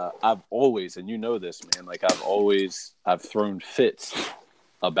think I've always, and this, man, like I've thrown fits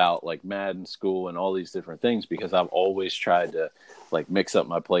about like Madden school and all these different things because I've always tried to like mix up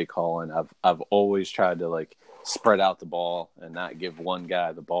my play calling. I've always tried to like spread out the ball and not give one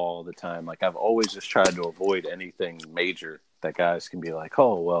guy the ball all the time. Like I've always just tried to avoid anything major that guys can be like,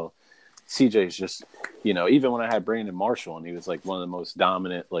 oh, well, CJ's just, even when I had Brandon Marshall and he was like one of the most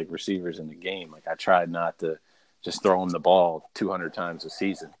dominant like receivers in the game, like I tried not to just throw him the ball 200 times a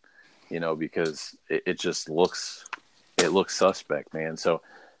season, because it just looks suspect, man. So,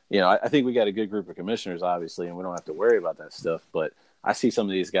 I think we got a good group of commissioners, obviously, and we don't have to worry about that stuff. But I see some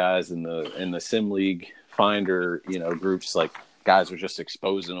of these guys in the Sim League Finder, groups, like guys are just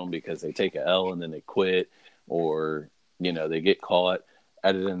exposing them because they take a L and then they quit, or they get caught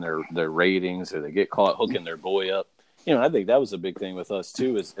editing their ratings, or they get caught hooking their boy up. I think that was a big thing with us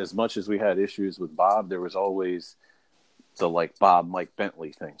too. As much as we had issues with Bob, there was always the like Bob Mike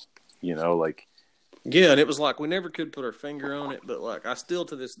Bentley thing, like. Yeah, and it was like we never could put our finger on it, but like I still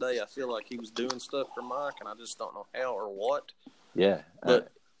to this day I feel like he was doing stuff for Mike, and I just don't know how or what. Yeah,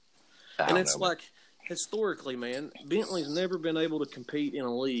 but and it's like historically, man, Bentley's never been able to compete in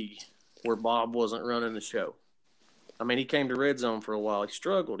a league where Bob wasn't running the show. I mean, he came to Red Zone for a while. He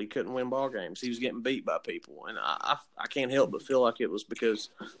struggled. He couldn't win ball games. He was getting beat by people, and I can't help but feel like it was because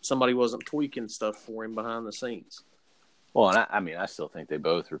somebody wasn't tweaking stuff for him behind the scenes. Well, and I still think they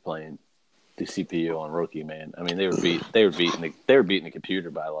both were playing the CPU on rookie, man. I mean, they were beating the computer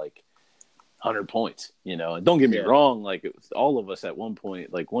by like 100 points, And don't get me wrong, like it was all of us at one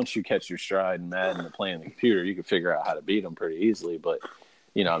point. Like once you catch your stride in Madden and playing the computer, you can figure out how to beat them pretty easily. But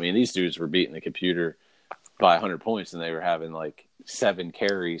I mean, these dudes were beating the computer by 100 points, and they were having like 7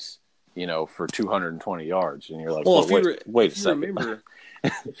 carries, for 220 yards, and you're like, well, wait a second.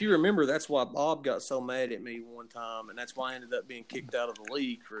 If you remember, that's why Bob got so mad at me one time, and that's why I ended up being kicked out of the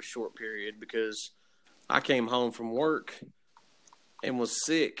league for a short period because I came home from work and was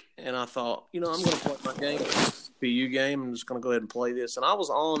sick, and I thought, I'm going to play my game, PU game. I'm just going to go ahead and play this. And I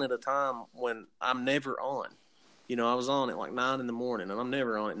was on at a time when I'm never on. I was on at like 9 in the morning, and I'm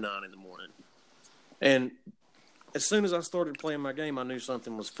never on at 9 in the morning. And as soon as I started playing my game, I knew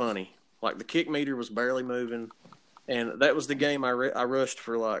something was funny. Like the kick meter was barely moving. And that was the game I rushed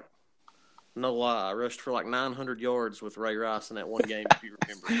for like, no lie, I rushed for like 900 yards with Ray Rice in that one game, if you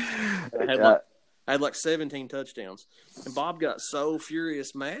remember. I had like 17 touchdowns. And Bob got so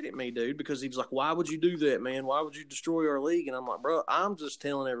furious mad at me, dude, because he was like, why would you do that, man? Why would you destroy our league? And I'm like, bro, I'm just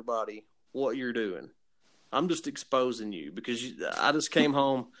telling everybody what you're doing. I'm just exposing you because I just came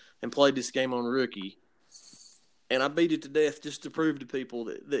home and played this game on rookie, and I beat it to death just to prove to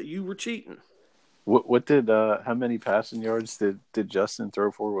people that you were cheating. What did how many passing yards did Justin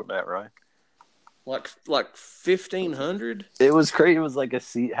throw for with Matt Ryan? Like 1,500. It was crazy. It was like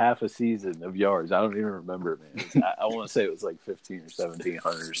half a season of yards. I don't even remember, man. I want to say it was like 1,500 or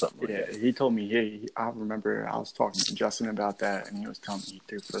 1,700 or something. Yeah, like that. he told me. I remember I was talking to Justin about that, and he was telling me he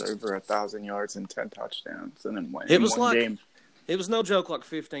threw for over 1,000 yards and 10 touchdowns, and then went in one game. It was no joke, like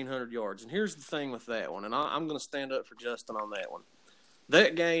 1,500 yards. And here's the thing with that one, and I'm going to stand up for Justin on that one.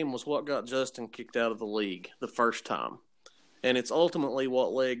 That game was what got Justin kicked out of the league the first time. And it's ultimately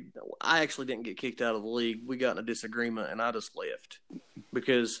what led. I actually didn't get kicked out of the league. We got in a disagreement, and I just left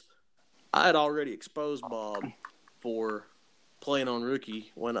because I had already exposed Bob for playing on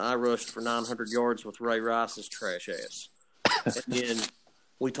rookie when I rushed for 900 yards with Ray Rice's trash ass. And then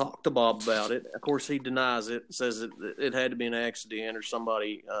we talked to Bob about it. Of course, he denies it, says it had to be an accident or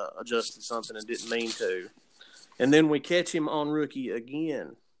somebody adjusted something and didn't mean to. And then we catch him on rookie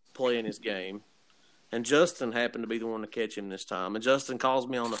again playing his game. And Justin happened to be the one to catch him this time. And Justin calls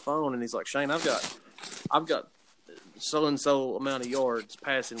me on the phone, and he's like, Shane, I've got so-and-so amount of yards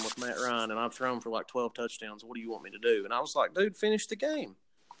passing with Matt Ryan, and I've thrown for like 12 touchdowns. What do you want me to do? And I was like, dude, finish the game.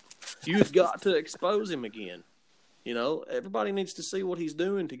 You've got to expose him again. You know, everybody needs to see what he's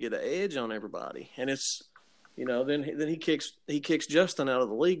doing to get an edge on everybody. And it's, you know, then he kicks Justin out of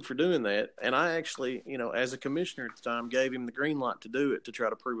the league for doing that. And I actually, you know, as a commissioner at the time, gave him the green light to do it to try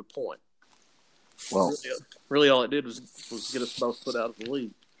to prove a point. Well, really all it did was get us both put out of the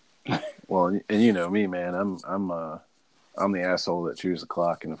league. Well, and you know me, man. I'm the asshole that chews the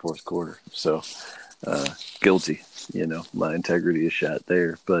clock in the fourth quarter. So guilty. You know, my integrity is shot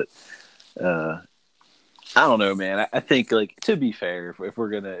there. But I don't know, man. I think, like, to be fair, if we're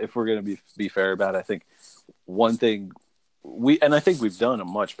gonna be fair about it, I think one thing I think we've done a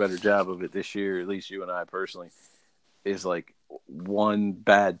much better job of it this year, at least you and I personally, is like one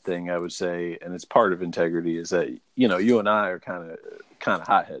bad thing I would say, and it's part of integrity, is that, you know, you and I are kind of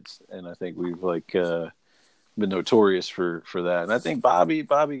hotheads, and I think we've been notorious for that. And I think Bobby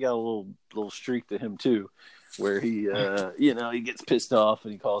got a little streak to him too, where he you know, he gets pissed off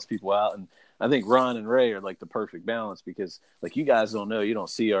and he calls people out. And I think Ron and Ray are like the perfect balance, because, like, you guys don't know, you don't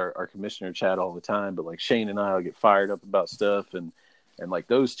see our commissioner chat all the time, but like Shane and I will get fired up about stuff, and like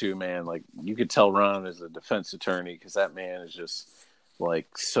those two, man, like, you could tell Ron is a defense attorney, because that man is just like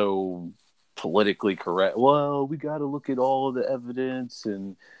so politically correct. Well, we got to look at all of the evidence,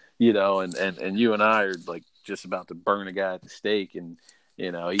 and, you know, and you and I are like just about to burn a guy at the stake, and,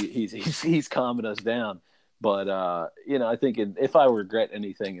 you know, he's calming us down. But you know, I think if I regret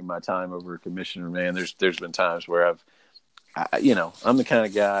anything in my time over a commissioner, man, there's been times where you know, I'm the kind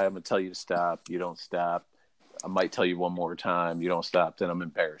of guy, I'm gonna tell you to stop, you don't stop. I might tell you one more time, you don't stop, then I'm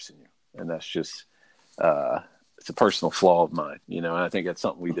embarrassing you. And that's just, it's a personal flaw of mine, you know, and I think that's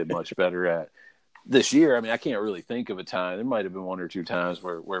something we did much better at this year. I mean, I can't really think of a time. There might've been one or two times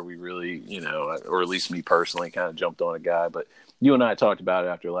where we really, you know, or at least me personally, kind of jumped on a guy. But you and I talked about it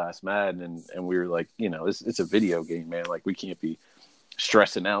after last Madden, and we were like, you know, it's a video game, man. Like, we can't be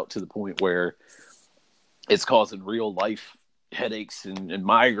stressing out to the point where it's causing real life headaches and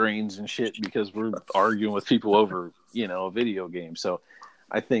migraines and shit because we're arguing with people over, you know, a video game. So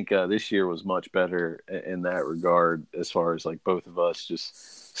I think this year was much better in that regard, as far as like both of us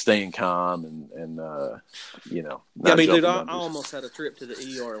just staying calm and you know. Yeah, I mean, dude, I almost had a trip to the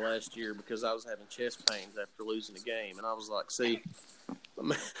ER last year because I was having chest pains after losing a game, and I was like, see,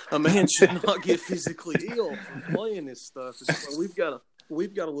 a man should not get physically ill from playing this stuff. So we've got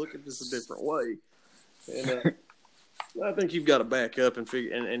to look at this a different way. And I think you've got to back up and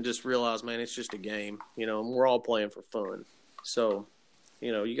figure and just realize, man, it's just a game, you know, and we're all playing for fun. So,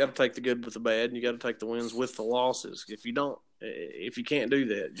 you know, you got to take the good with the bad, and you got to take the wins with the losses. If you can't do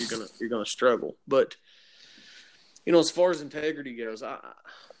that, you're gonna struggle. But, you know, as far as integrity goes,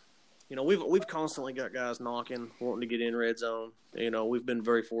 you know, we've constantly got guys knocking, wanting to get in red zone. You know, we've been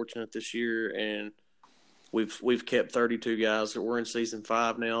very fortunate this year, and we've kept 32 guys. We're in season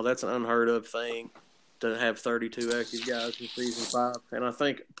 5 now. That's an unheard of thing, to have 32 active guys in season 5. And I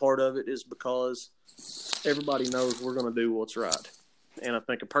think part of it is because everybody knows we're going to do what's right. And I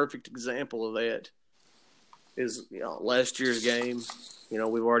think a perfect example of that is, you know, last year's game. You know,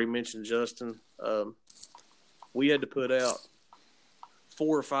 we've already mentioned Justin. We had to put out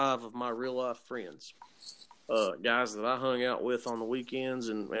 4 or 5 of my real life friends, guys that I hung out with on the weekends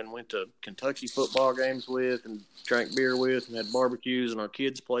and went to Kentucky football games with and drank beer with and had barbecues, and our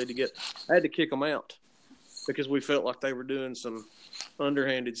kids played together. I had to kick them out because we felt like they were doing some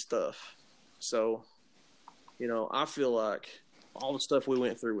underhanded stuff. So, you know, I feel like all the stuff we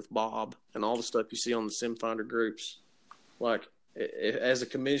went through with Bob and all the stuff you see on the SimFinder groups, like, as a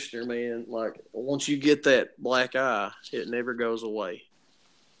commissioner, man, like, once you get that black eye, it never goes away.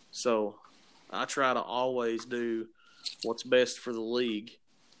 So I try to always do what's best for the league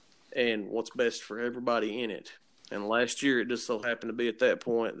and what's best for everybody in it. And last year, it just so happened to be at that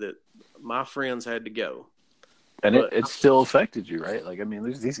point that my friends had to go. And it still affected you, right? Like, I mean,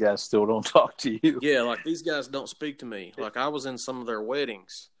 these guys still don't talk to you. Yeah, like, these guys don't speak to me. Like, I was in some of their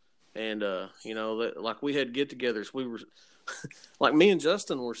weddings, and, you know, like, we had get-togethers. like me and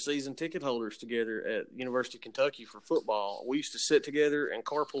Justin were season ticket holders together at University of Kentucky for football. We used to sit together and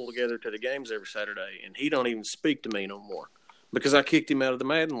carpool together to the games every Saturday, and he don't even speak to me no more because I kicked him out of the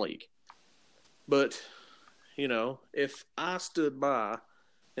Madden League. But, if I stood by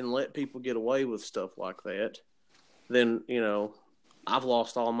and let people get away with stuff like that, then, I've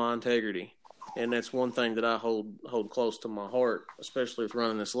lost all my integrity. And that's one thing that I hold close to my heart, especially with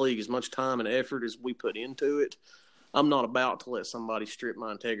running this league. As much time and effort as we put into it, I'm not about to let somebody strip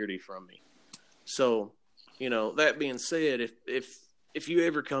my integrity from me. So, that being said, if you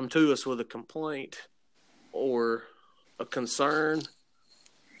ever come to us with a complaint or a concern,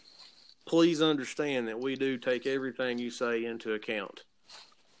 please understand that we do take everything you say into account.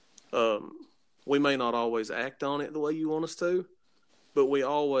 We may not always act on it the way you want us to, but we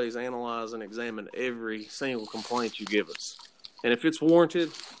always analyze and examine every single complaint you give us. And if it's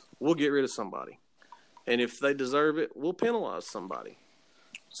warranted, we'll get rid of somebody. And if they deserve it, we'll penalize somebody.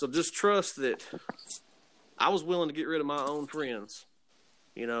 So just trust that I was willing to get rid of my own friends.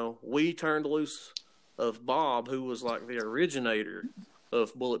 We turned loose of Bob, who was like the originator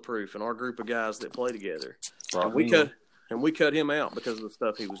of Bulletproof and our group of guys that play together. And we cut him out because of the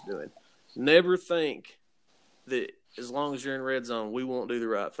stuff he was doing. Never think that as long as you're in red zone, we won't do the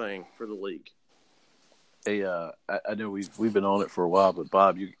right thing for the league. Hey, I know we've been on it for a while, but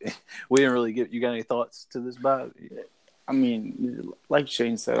Bob, we didn't really get. You got any thoughts to this, Bob? I mean, like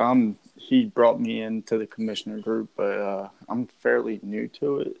Shane said, he brought me into the commissioner group, but I'm fairly new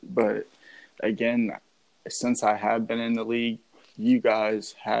to it. But again, since I have been in the league, you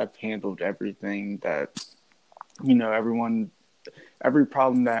guys have handled everything that every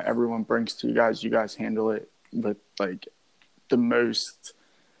problem that everyone brings to you guys handle it with like the most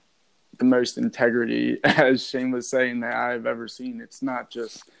integrity, as Shane was saying, that I've ever seen. It's not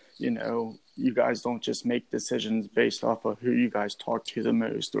just, you guys don't just make decisions based off of who you guys talk to the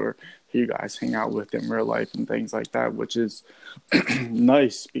most or who you guys hang out with in real life and things like that, which is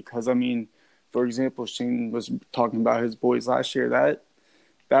nice because, for example, Shane was talking about his boys last year.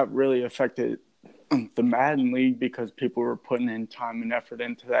 That really affected the Madden League because people were putting in time and effort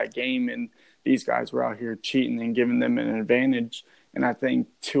into that game, and these guys were out here cheating and giving them an advantage. And I think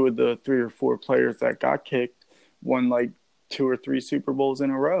 2 of the 3 or 4 players that got kicked won like 2 or 3 Super Bowls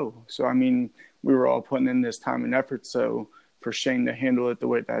in a row. So, we were all putting in this time and effort. So for Shane to handle it the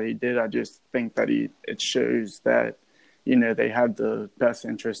way that he did, I just think that it shows that, they have the best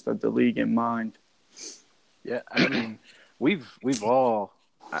interest of the league in mind. Yeah, we've all,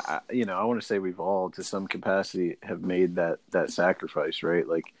 I want to say we've all to some capacity have made that sacrifice, right?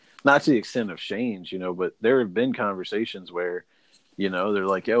 Like, not to the extent of Shane's, but there have been conversations where, they're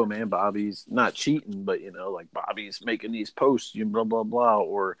like, yo, man, Bobby's not cheating, but, like Bobby's making these posts, blah, blah, blah.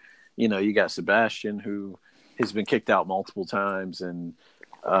 Or, you got Sebastian who has been kicked out multiple times. And,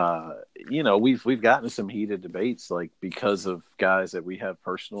 we've gotten some heated debates, like because of guys that we have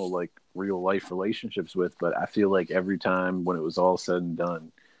personal, like real life relationships with. But I feel like every time when it was all said and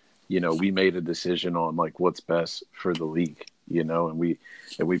done, we made a decision on like what's best for the league, and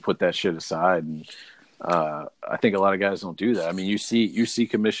we put that shit aside. And, I think a lot of guys don't do that. You see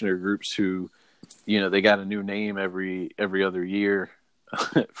commissioner groups who, they got a new name every other year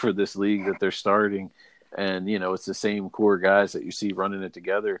for this league that they're starting. And, it's the same core guys that you see running it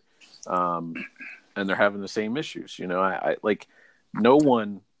together. And they're having the same issues. I like no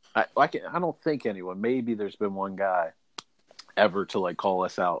one, I don't think anyone, maybe there's been one guy ever to like call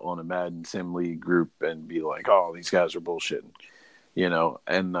us out on a Madden Sim League group and be like, oh, these guys are bullshitting,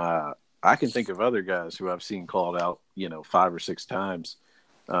 and, I can think of other guys who I've seen called out, 5 or 6 times,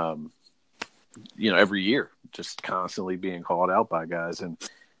 every year, just constantly being called out by guys. And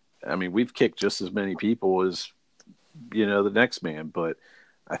we've kicked just as many people as, the next man. But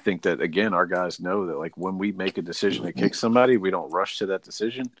I think that, again, our guys know that like when we make a decision to kick somebody, we don't rush to that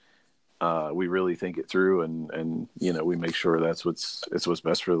decision. We really think it through and we make sure it's what's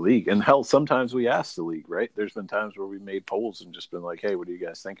best for the league. And hell, sometimes we ask the league, right? There's been times where we made polls and just been like, hey, what do you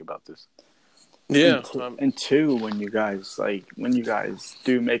guys think about this? Yeah. And two, when you guys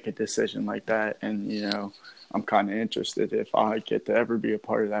do make a decision like that, and, I'm kind of interested if I get to ever be a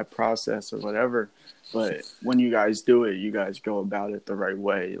part of that process or whatever. But when you guys do it, you guys go about it the right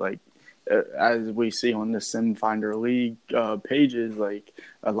way. Like, as we see on the Sim Finder League pages, like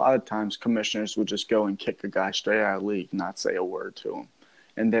a lot of times commissioners will just go and kick a guy straight out of the league, not say a word to him.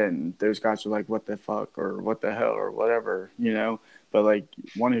 And then those guys are like, what the fuck or what the hell or whatever, But like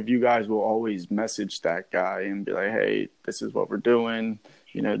one of you guys will always message that guy and be like, hey, this is what we're doing.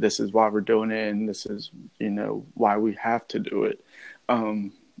 This is why we're doing it. And this is, why we have to do it.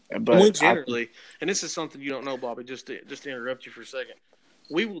 But and we generally, and this is something you don't know, Bobby, just to interrupt you for a second,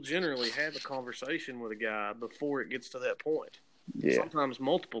 we will generally have a conversation with a guy before it gets to that point. Yeah. Sometimes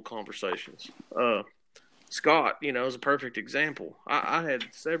multiple conversations. Scott, is a perfect example. I had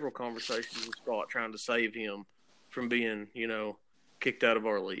several conversations with Scott trying to save him from being, kicked out of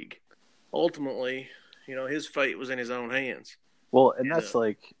our league. Ultimately, his fate was in his own hands. Well, and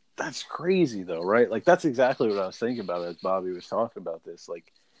that's crazy though, right? Like that's exactly what I was thinking about as Bobby was talking about this.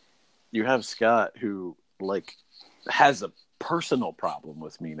 Like you have Scott who like has a personal problem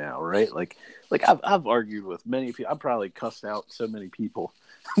with me now, right? Like I've argued with many people. I've probably cussed out so many people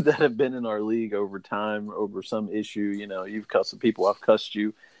that have been in our league over time over some issue. You've cussed people, I've cussed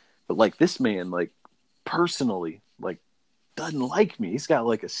you, but like this man, like personally, like doesn't like me. He's got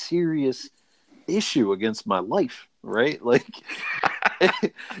like a serious issue against my life, right? Like,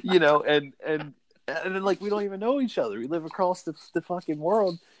 and then like we don't even know each other. We live across the fucking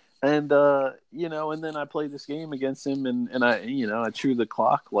world. And, and then I play this game against him and I chew the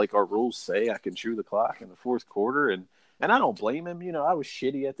clock like our rules say I can chew the clock in the fourth quarter. And I don't blame him. I was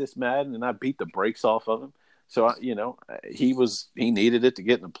shitty at this Madden and I beat the brakes off of him. So, he needed it to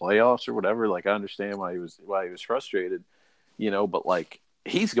get in the playoffs or whatever. Like, I understand why he was frustrated, but like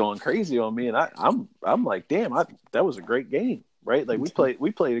he's going crazy on me. And I'm like, damn, that was a great game. Right, like we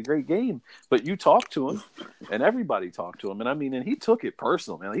played a great game, but you talked to him, and everybody talked to him, and he took it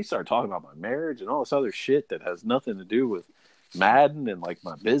personal, man. He started talking about my marriage and all this other shit that has nothing to do with Madden and like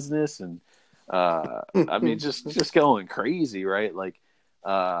my business, and just going crazy, right? Like,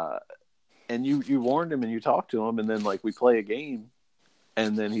 and you warned him and you talked to him, and then like we play a game,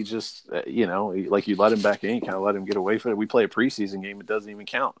 and then he just you let him back in, kind of let him get away from it. We play a preseason game, it doesn't even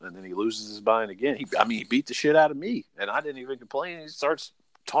count, and then he loses his mind again. He beat the shit out of me, and I didn't even complain. He starts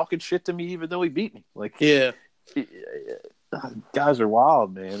talking shit to me even though he beat me. Like, yeah, guys are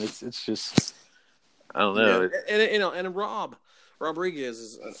wild, man. It's just I don't know. Yeah. And Rob Rodriguez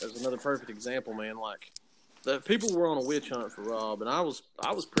is another perfect example, man. Like the people were on a witch hunt for Rob, and I was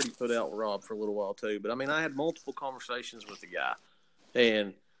pretty put out with Rob for a little while too. But I mean, I had multiple conversations with the guy.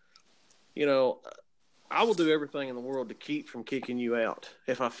 And, I will do everything in the world to keep from kicking you out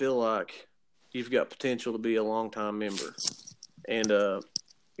if I feel like you've got potential to be a long-time member. And,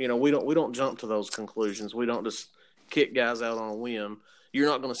 we don't jump to those conclusions. We don't just kick guys out on a whim. You're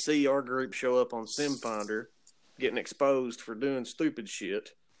not going to see our group show up on SimFinder getting exposed for doing stupid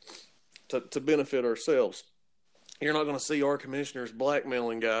shit to benefit ourselves. You're not going to see our commissioners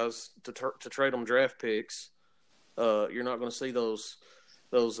blackmailing guys to trade them draft picks. You're not going to see those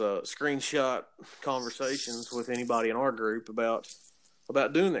screenshot conversations with anybody in our group about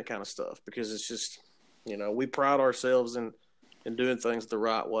doing that kind of stuff, because it's just, we pride ourselves in doing things the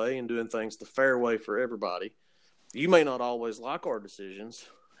right way and doing things the fair way for everybody. You may not always like our decisions,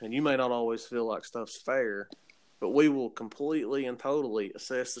 and you may not always feel like stuff's fair, but we will completely and totally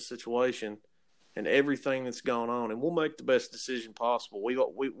assess the situation and everything that's gone on, and we'll make the best decision possible.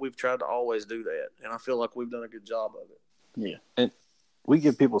 We've tried to always do that, and I feel like we've done a good job of it. Yeah, and we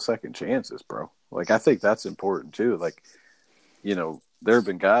give people second chances, bro. Like, I think that's important too. Like, there have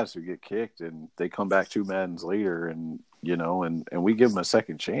been guys who get kicked and they come back 2 Maddens later, and and we give them a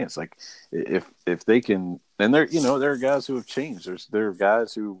second chance. Like, if they can, and there are guys who have changed. There are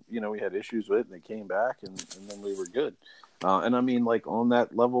guys who we had issues with, and they came back, and then we were good. And I mean, like, on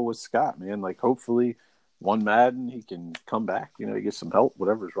that level with Scott, man, like, hopefully one Madden, he can come back, he gets some help,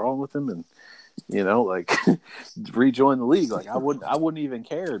 whatever's wrong with him, and, like, rejoin the league. Like, I wouldn't even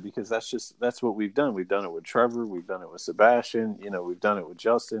care, because that's what we've done. We've done it with Trevor. We've done it with Sebastian. We've done it with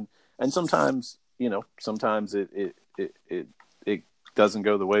Justin. And sometimes it doesn't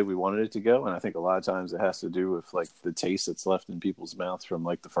go the way we wanted it to go. And I think a lot of times it has to do with, like, the taste that's left in people's mouths from,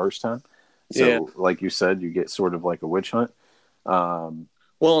 like, the first time. So, like you said, you get sort of like a witch hunt.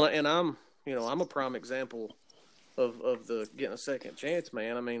 Well, and I'm a prime example of the getting a second chance,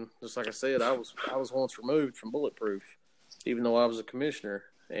 man. I mean, just like I said, I was once removed from Bulletproof, even though I was a commissioner.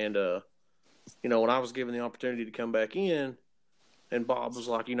 And, when I was given the opportunity to come back in, and Bob was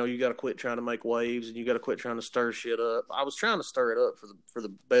like, you got to quit trying to make waves, and you got to quit trying to stir shit up. I was trying to stir it up for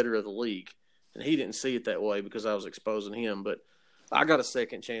the better of the league, and he didn't see it that way because I was exposing him. But I got a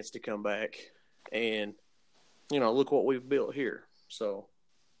second chance to come back, and look what we've built here. So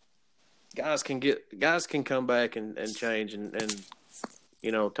guys can come back and change and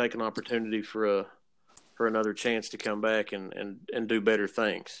take an opportunity for another chance to come back and do better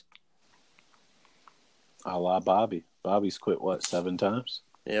things. A la Bobby. Bobby's quit 7 times?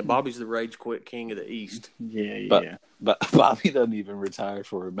 Yeah, Bobby's the rage quit king of the East. Yeah. But Bobby doesn't even retire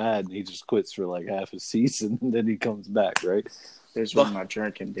for a Madden. He just quits for like half a season, and then he comes back, right? There's one of my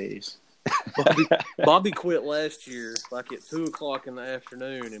drinking days. Bobby quit last year like at 2:00 in the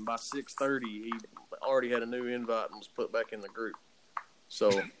afternoon, and by 6:30 he already had a new invite and was put back in the group.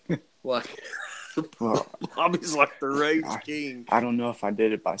 So, like, Well, Bobby's like the rage king. I don't know if I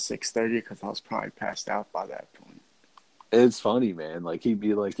did it by 6:30 because I was probably passed out by that point. It's funny, man. Like, he'd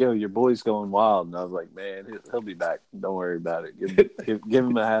be like, "Yo, your boy's going wild," and I was like, "Man, he'll be back. Don't worry about it. Give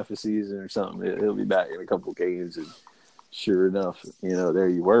him a half a season or something. He'll be back in a couple games." And sure enough, there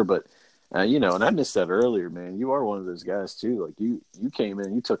you were. But and I missed that earlier, man. You are one of those guys too. Like you came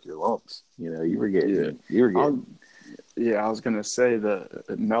in, you took your lumps. You were getting. Yeah, I was gonna say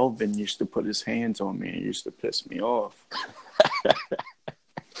that Melvin used to put his hands on me and used to piss me off.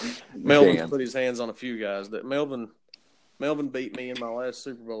 Melvin put his hands on a few guys. That Melvin beat me in my last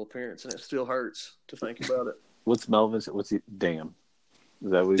Super Bowl appearance, and it still hurts to think about it. What's Melvin's? What's he? Damn.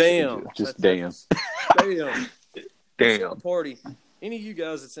 Is that what damn. Just damn. Damn. Damn. Party. Any of you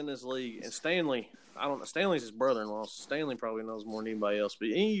guys that's in this league, and Stanley, I don't know. Stanley's his brother-in-law. So Stanley probably knows more than anybody else. But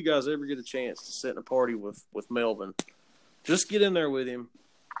any of you guys ever get a chance to sit in a party with Melvin, just get in there with him.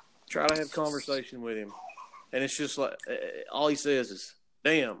 Try to have conversation with him. And it's just like, all he says is,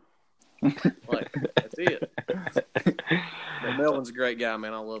 damn. Like, that's it. But Melvin's a great guy,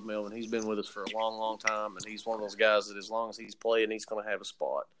 man. I love Melvin. He's been with us for a long, long time, and he's one of those guys that as long as he's playing, he's going to have a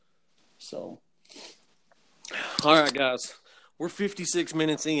spot. So, all right, guys. We're 56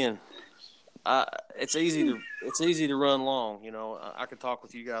 minutes in. It's easy to run long. I could talk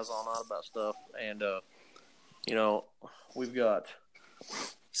with you guys all night about stuff, and we've got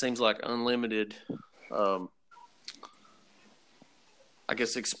seems like unlimited,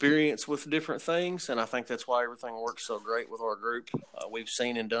 experience with different things, and I think that's why everything works so great with our group. We've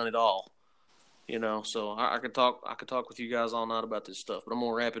seen and done it all. So I could talk with you guys all night about this stuff, but I'm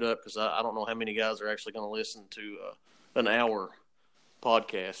gonna wrap it up because I don't know how many guys are actually gonna listen to an hour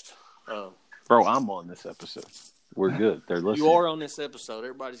podcast. Bro, I'm on this episode. We're good. They're listening. You are on this episode.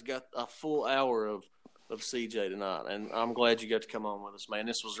 Everybody's got a full hour of CJ tonight, and I'm glad you got to come on with us, man.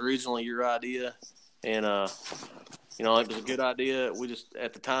 This was originally your idea, and it was a good idea. We just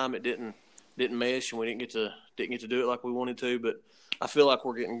at the time it didn't mesh, and we didn't get to do it like we wanted to. But I feel like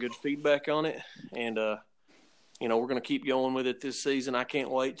we're getting good feedback on it, and we're going to keep going with it this season. I can't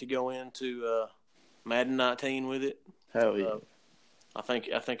wait to go into Madden 19 with it. Hell yeah! I think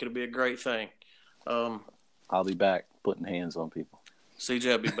it'll be a great thing. I'll be back putting hands on people. CJ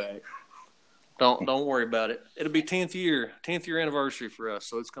will be back. Don't worry about it. It'll be 10th year anniversary for us,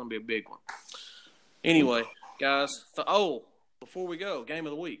 so it's going to be a big one. Anyway, guys. Before we go, game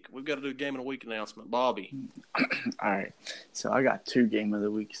of the week. We've got to do a game of the week announcement. Bobby. All right. So I got 2 game of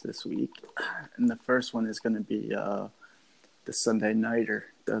the weeks this week, and the first one is going to be the Sunday nighter,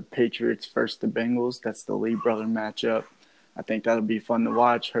 the Patriots versus the Bengals. That's the Lee brother matchup. I think that'll be fun to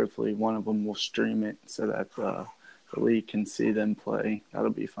watch. Hopefully, one of them will stream it so that the league can see them play.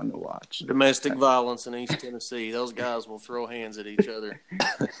 That'll be fun to watch. Domestic violence in East Tennessee. Those guys will throw hands at each other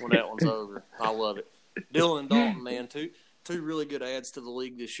when that one's over. I love it. Dylan and Dalton, man, two really good adds to the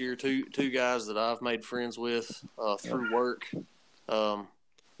league this year. Two guys that I've made friends with through work.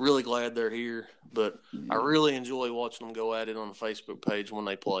 Really glad they're here, but I really enjoy watching them go at it on the Facebook page when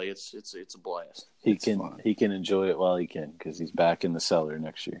they play. It's a blast. He can enjoy it while he can because he's back in the cellar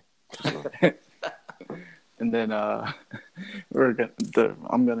next year. So. And then I'm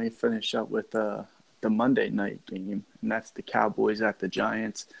gonna finish up with the Monday night game, and that's the Cowboys at the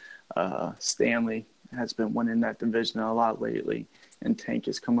Giants. Stanley has been winning that division a lot lately, and Tank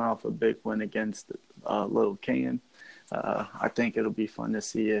is coming off a big win against Little Cam. I think it'll be fun to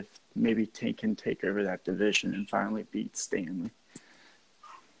see if maybe Tank can take over that division and finally beat Stanley.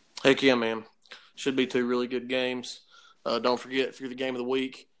 Heck yeah, man. Should be 2 really good games. Don't forget, if you're the game of the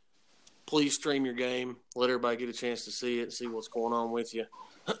week, please stream your game. Let everybody get a chance to see it, see what's going on with you.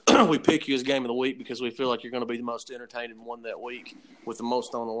 We pick you as game of the week because we feel like you're going to be the most entertaining one that week with the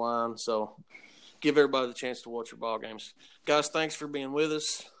most on the line. So give everybody the chance to watch your ball games. Guys, thanks for being with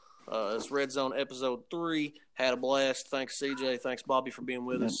us. It's Red Zone episode 3. Had a blast. Thanks, CJ. Thanks, Bobby, for being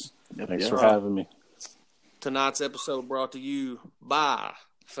with us. Thanks for having me. Tonight's episode brought to you by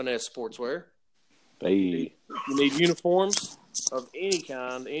Finesse Sportswear. Hey. If you need uniforms of any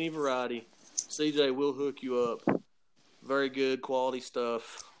kind, any variety, CJ will hook you up. Very good quality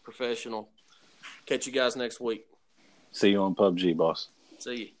stuff. Professional. Catch you guys next week. See you on PUBG, boss.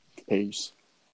 See you. Peace.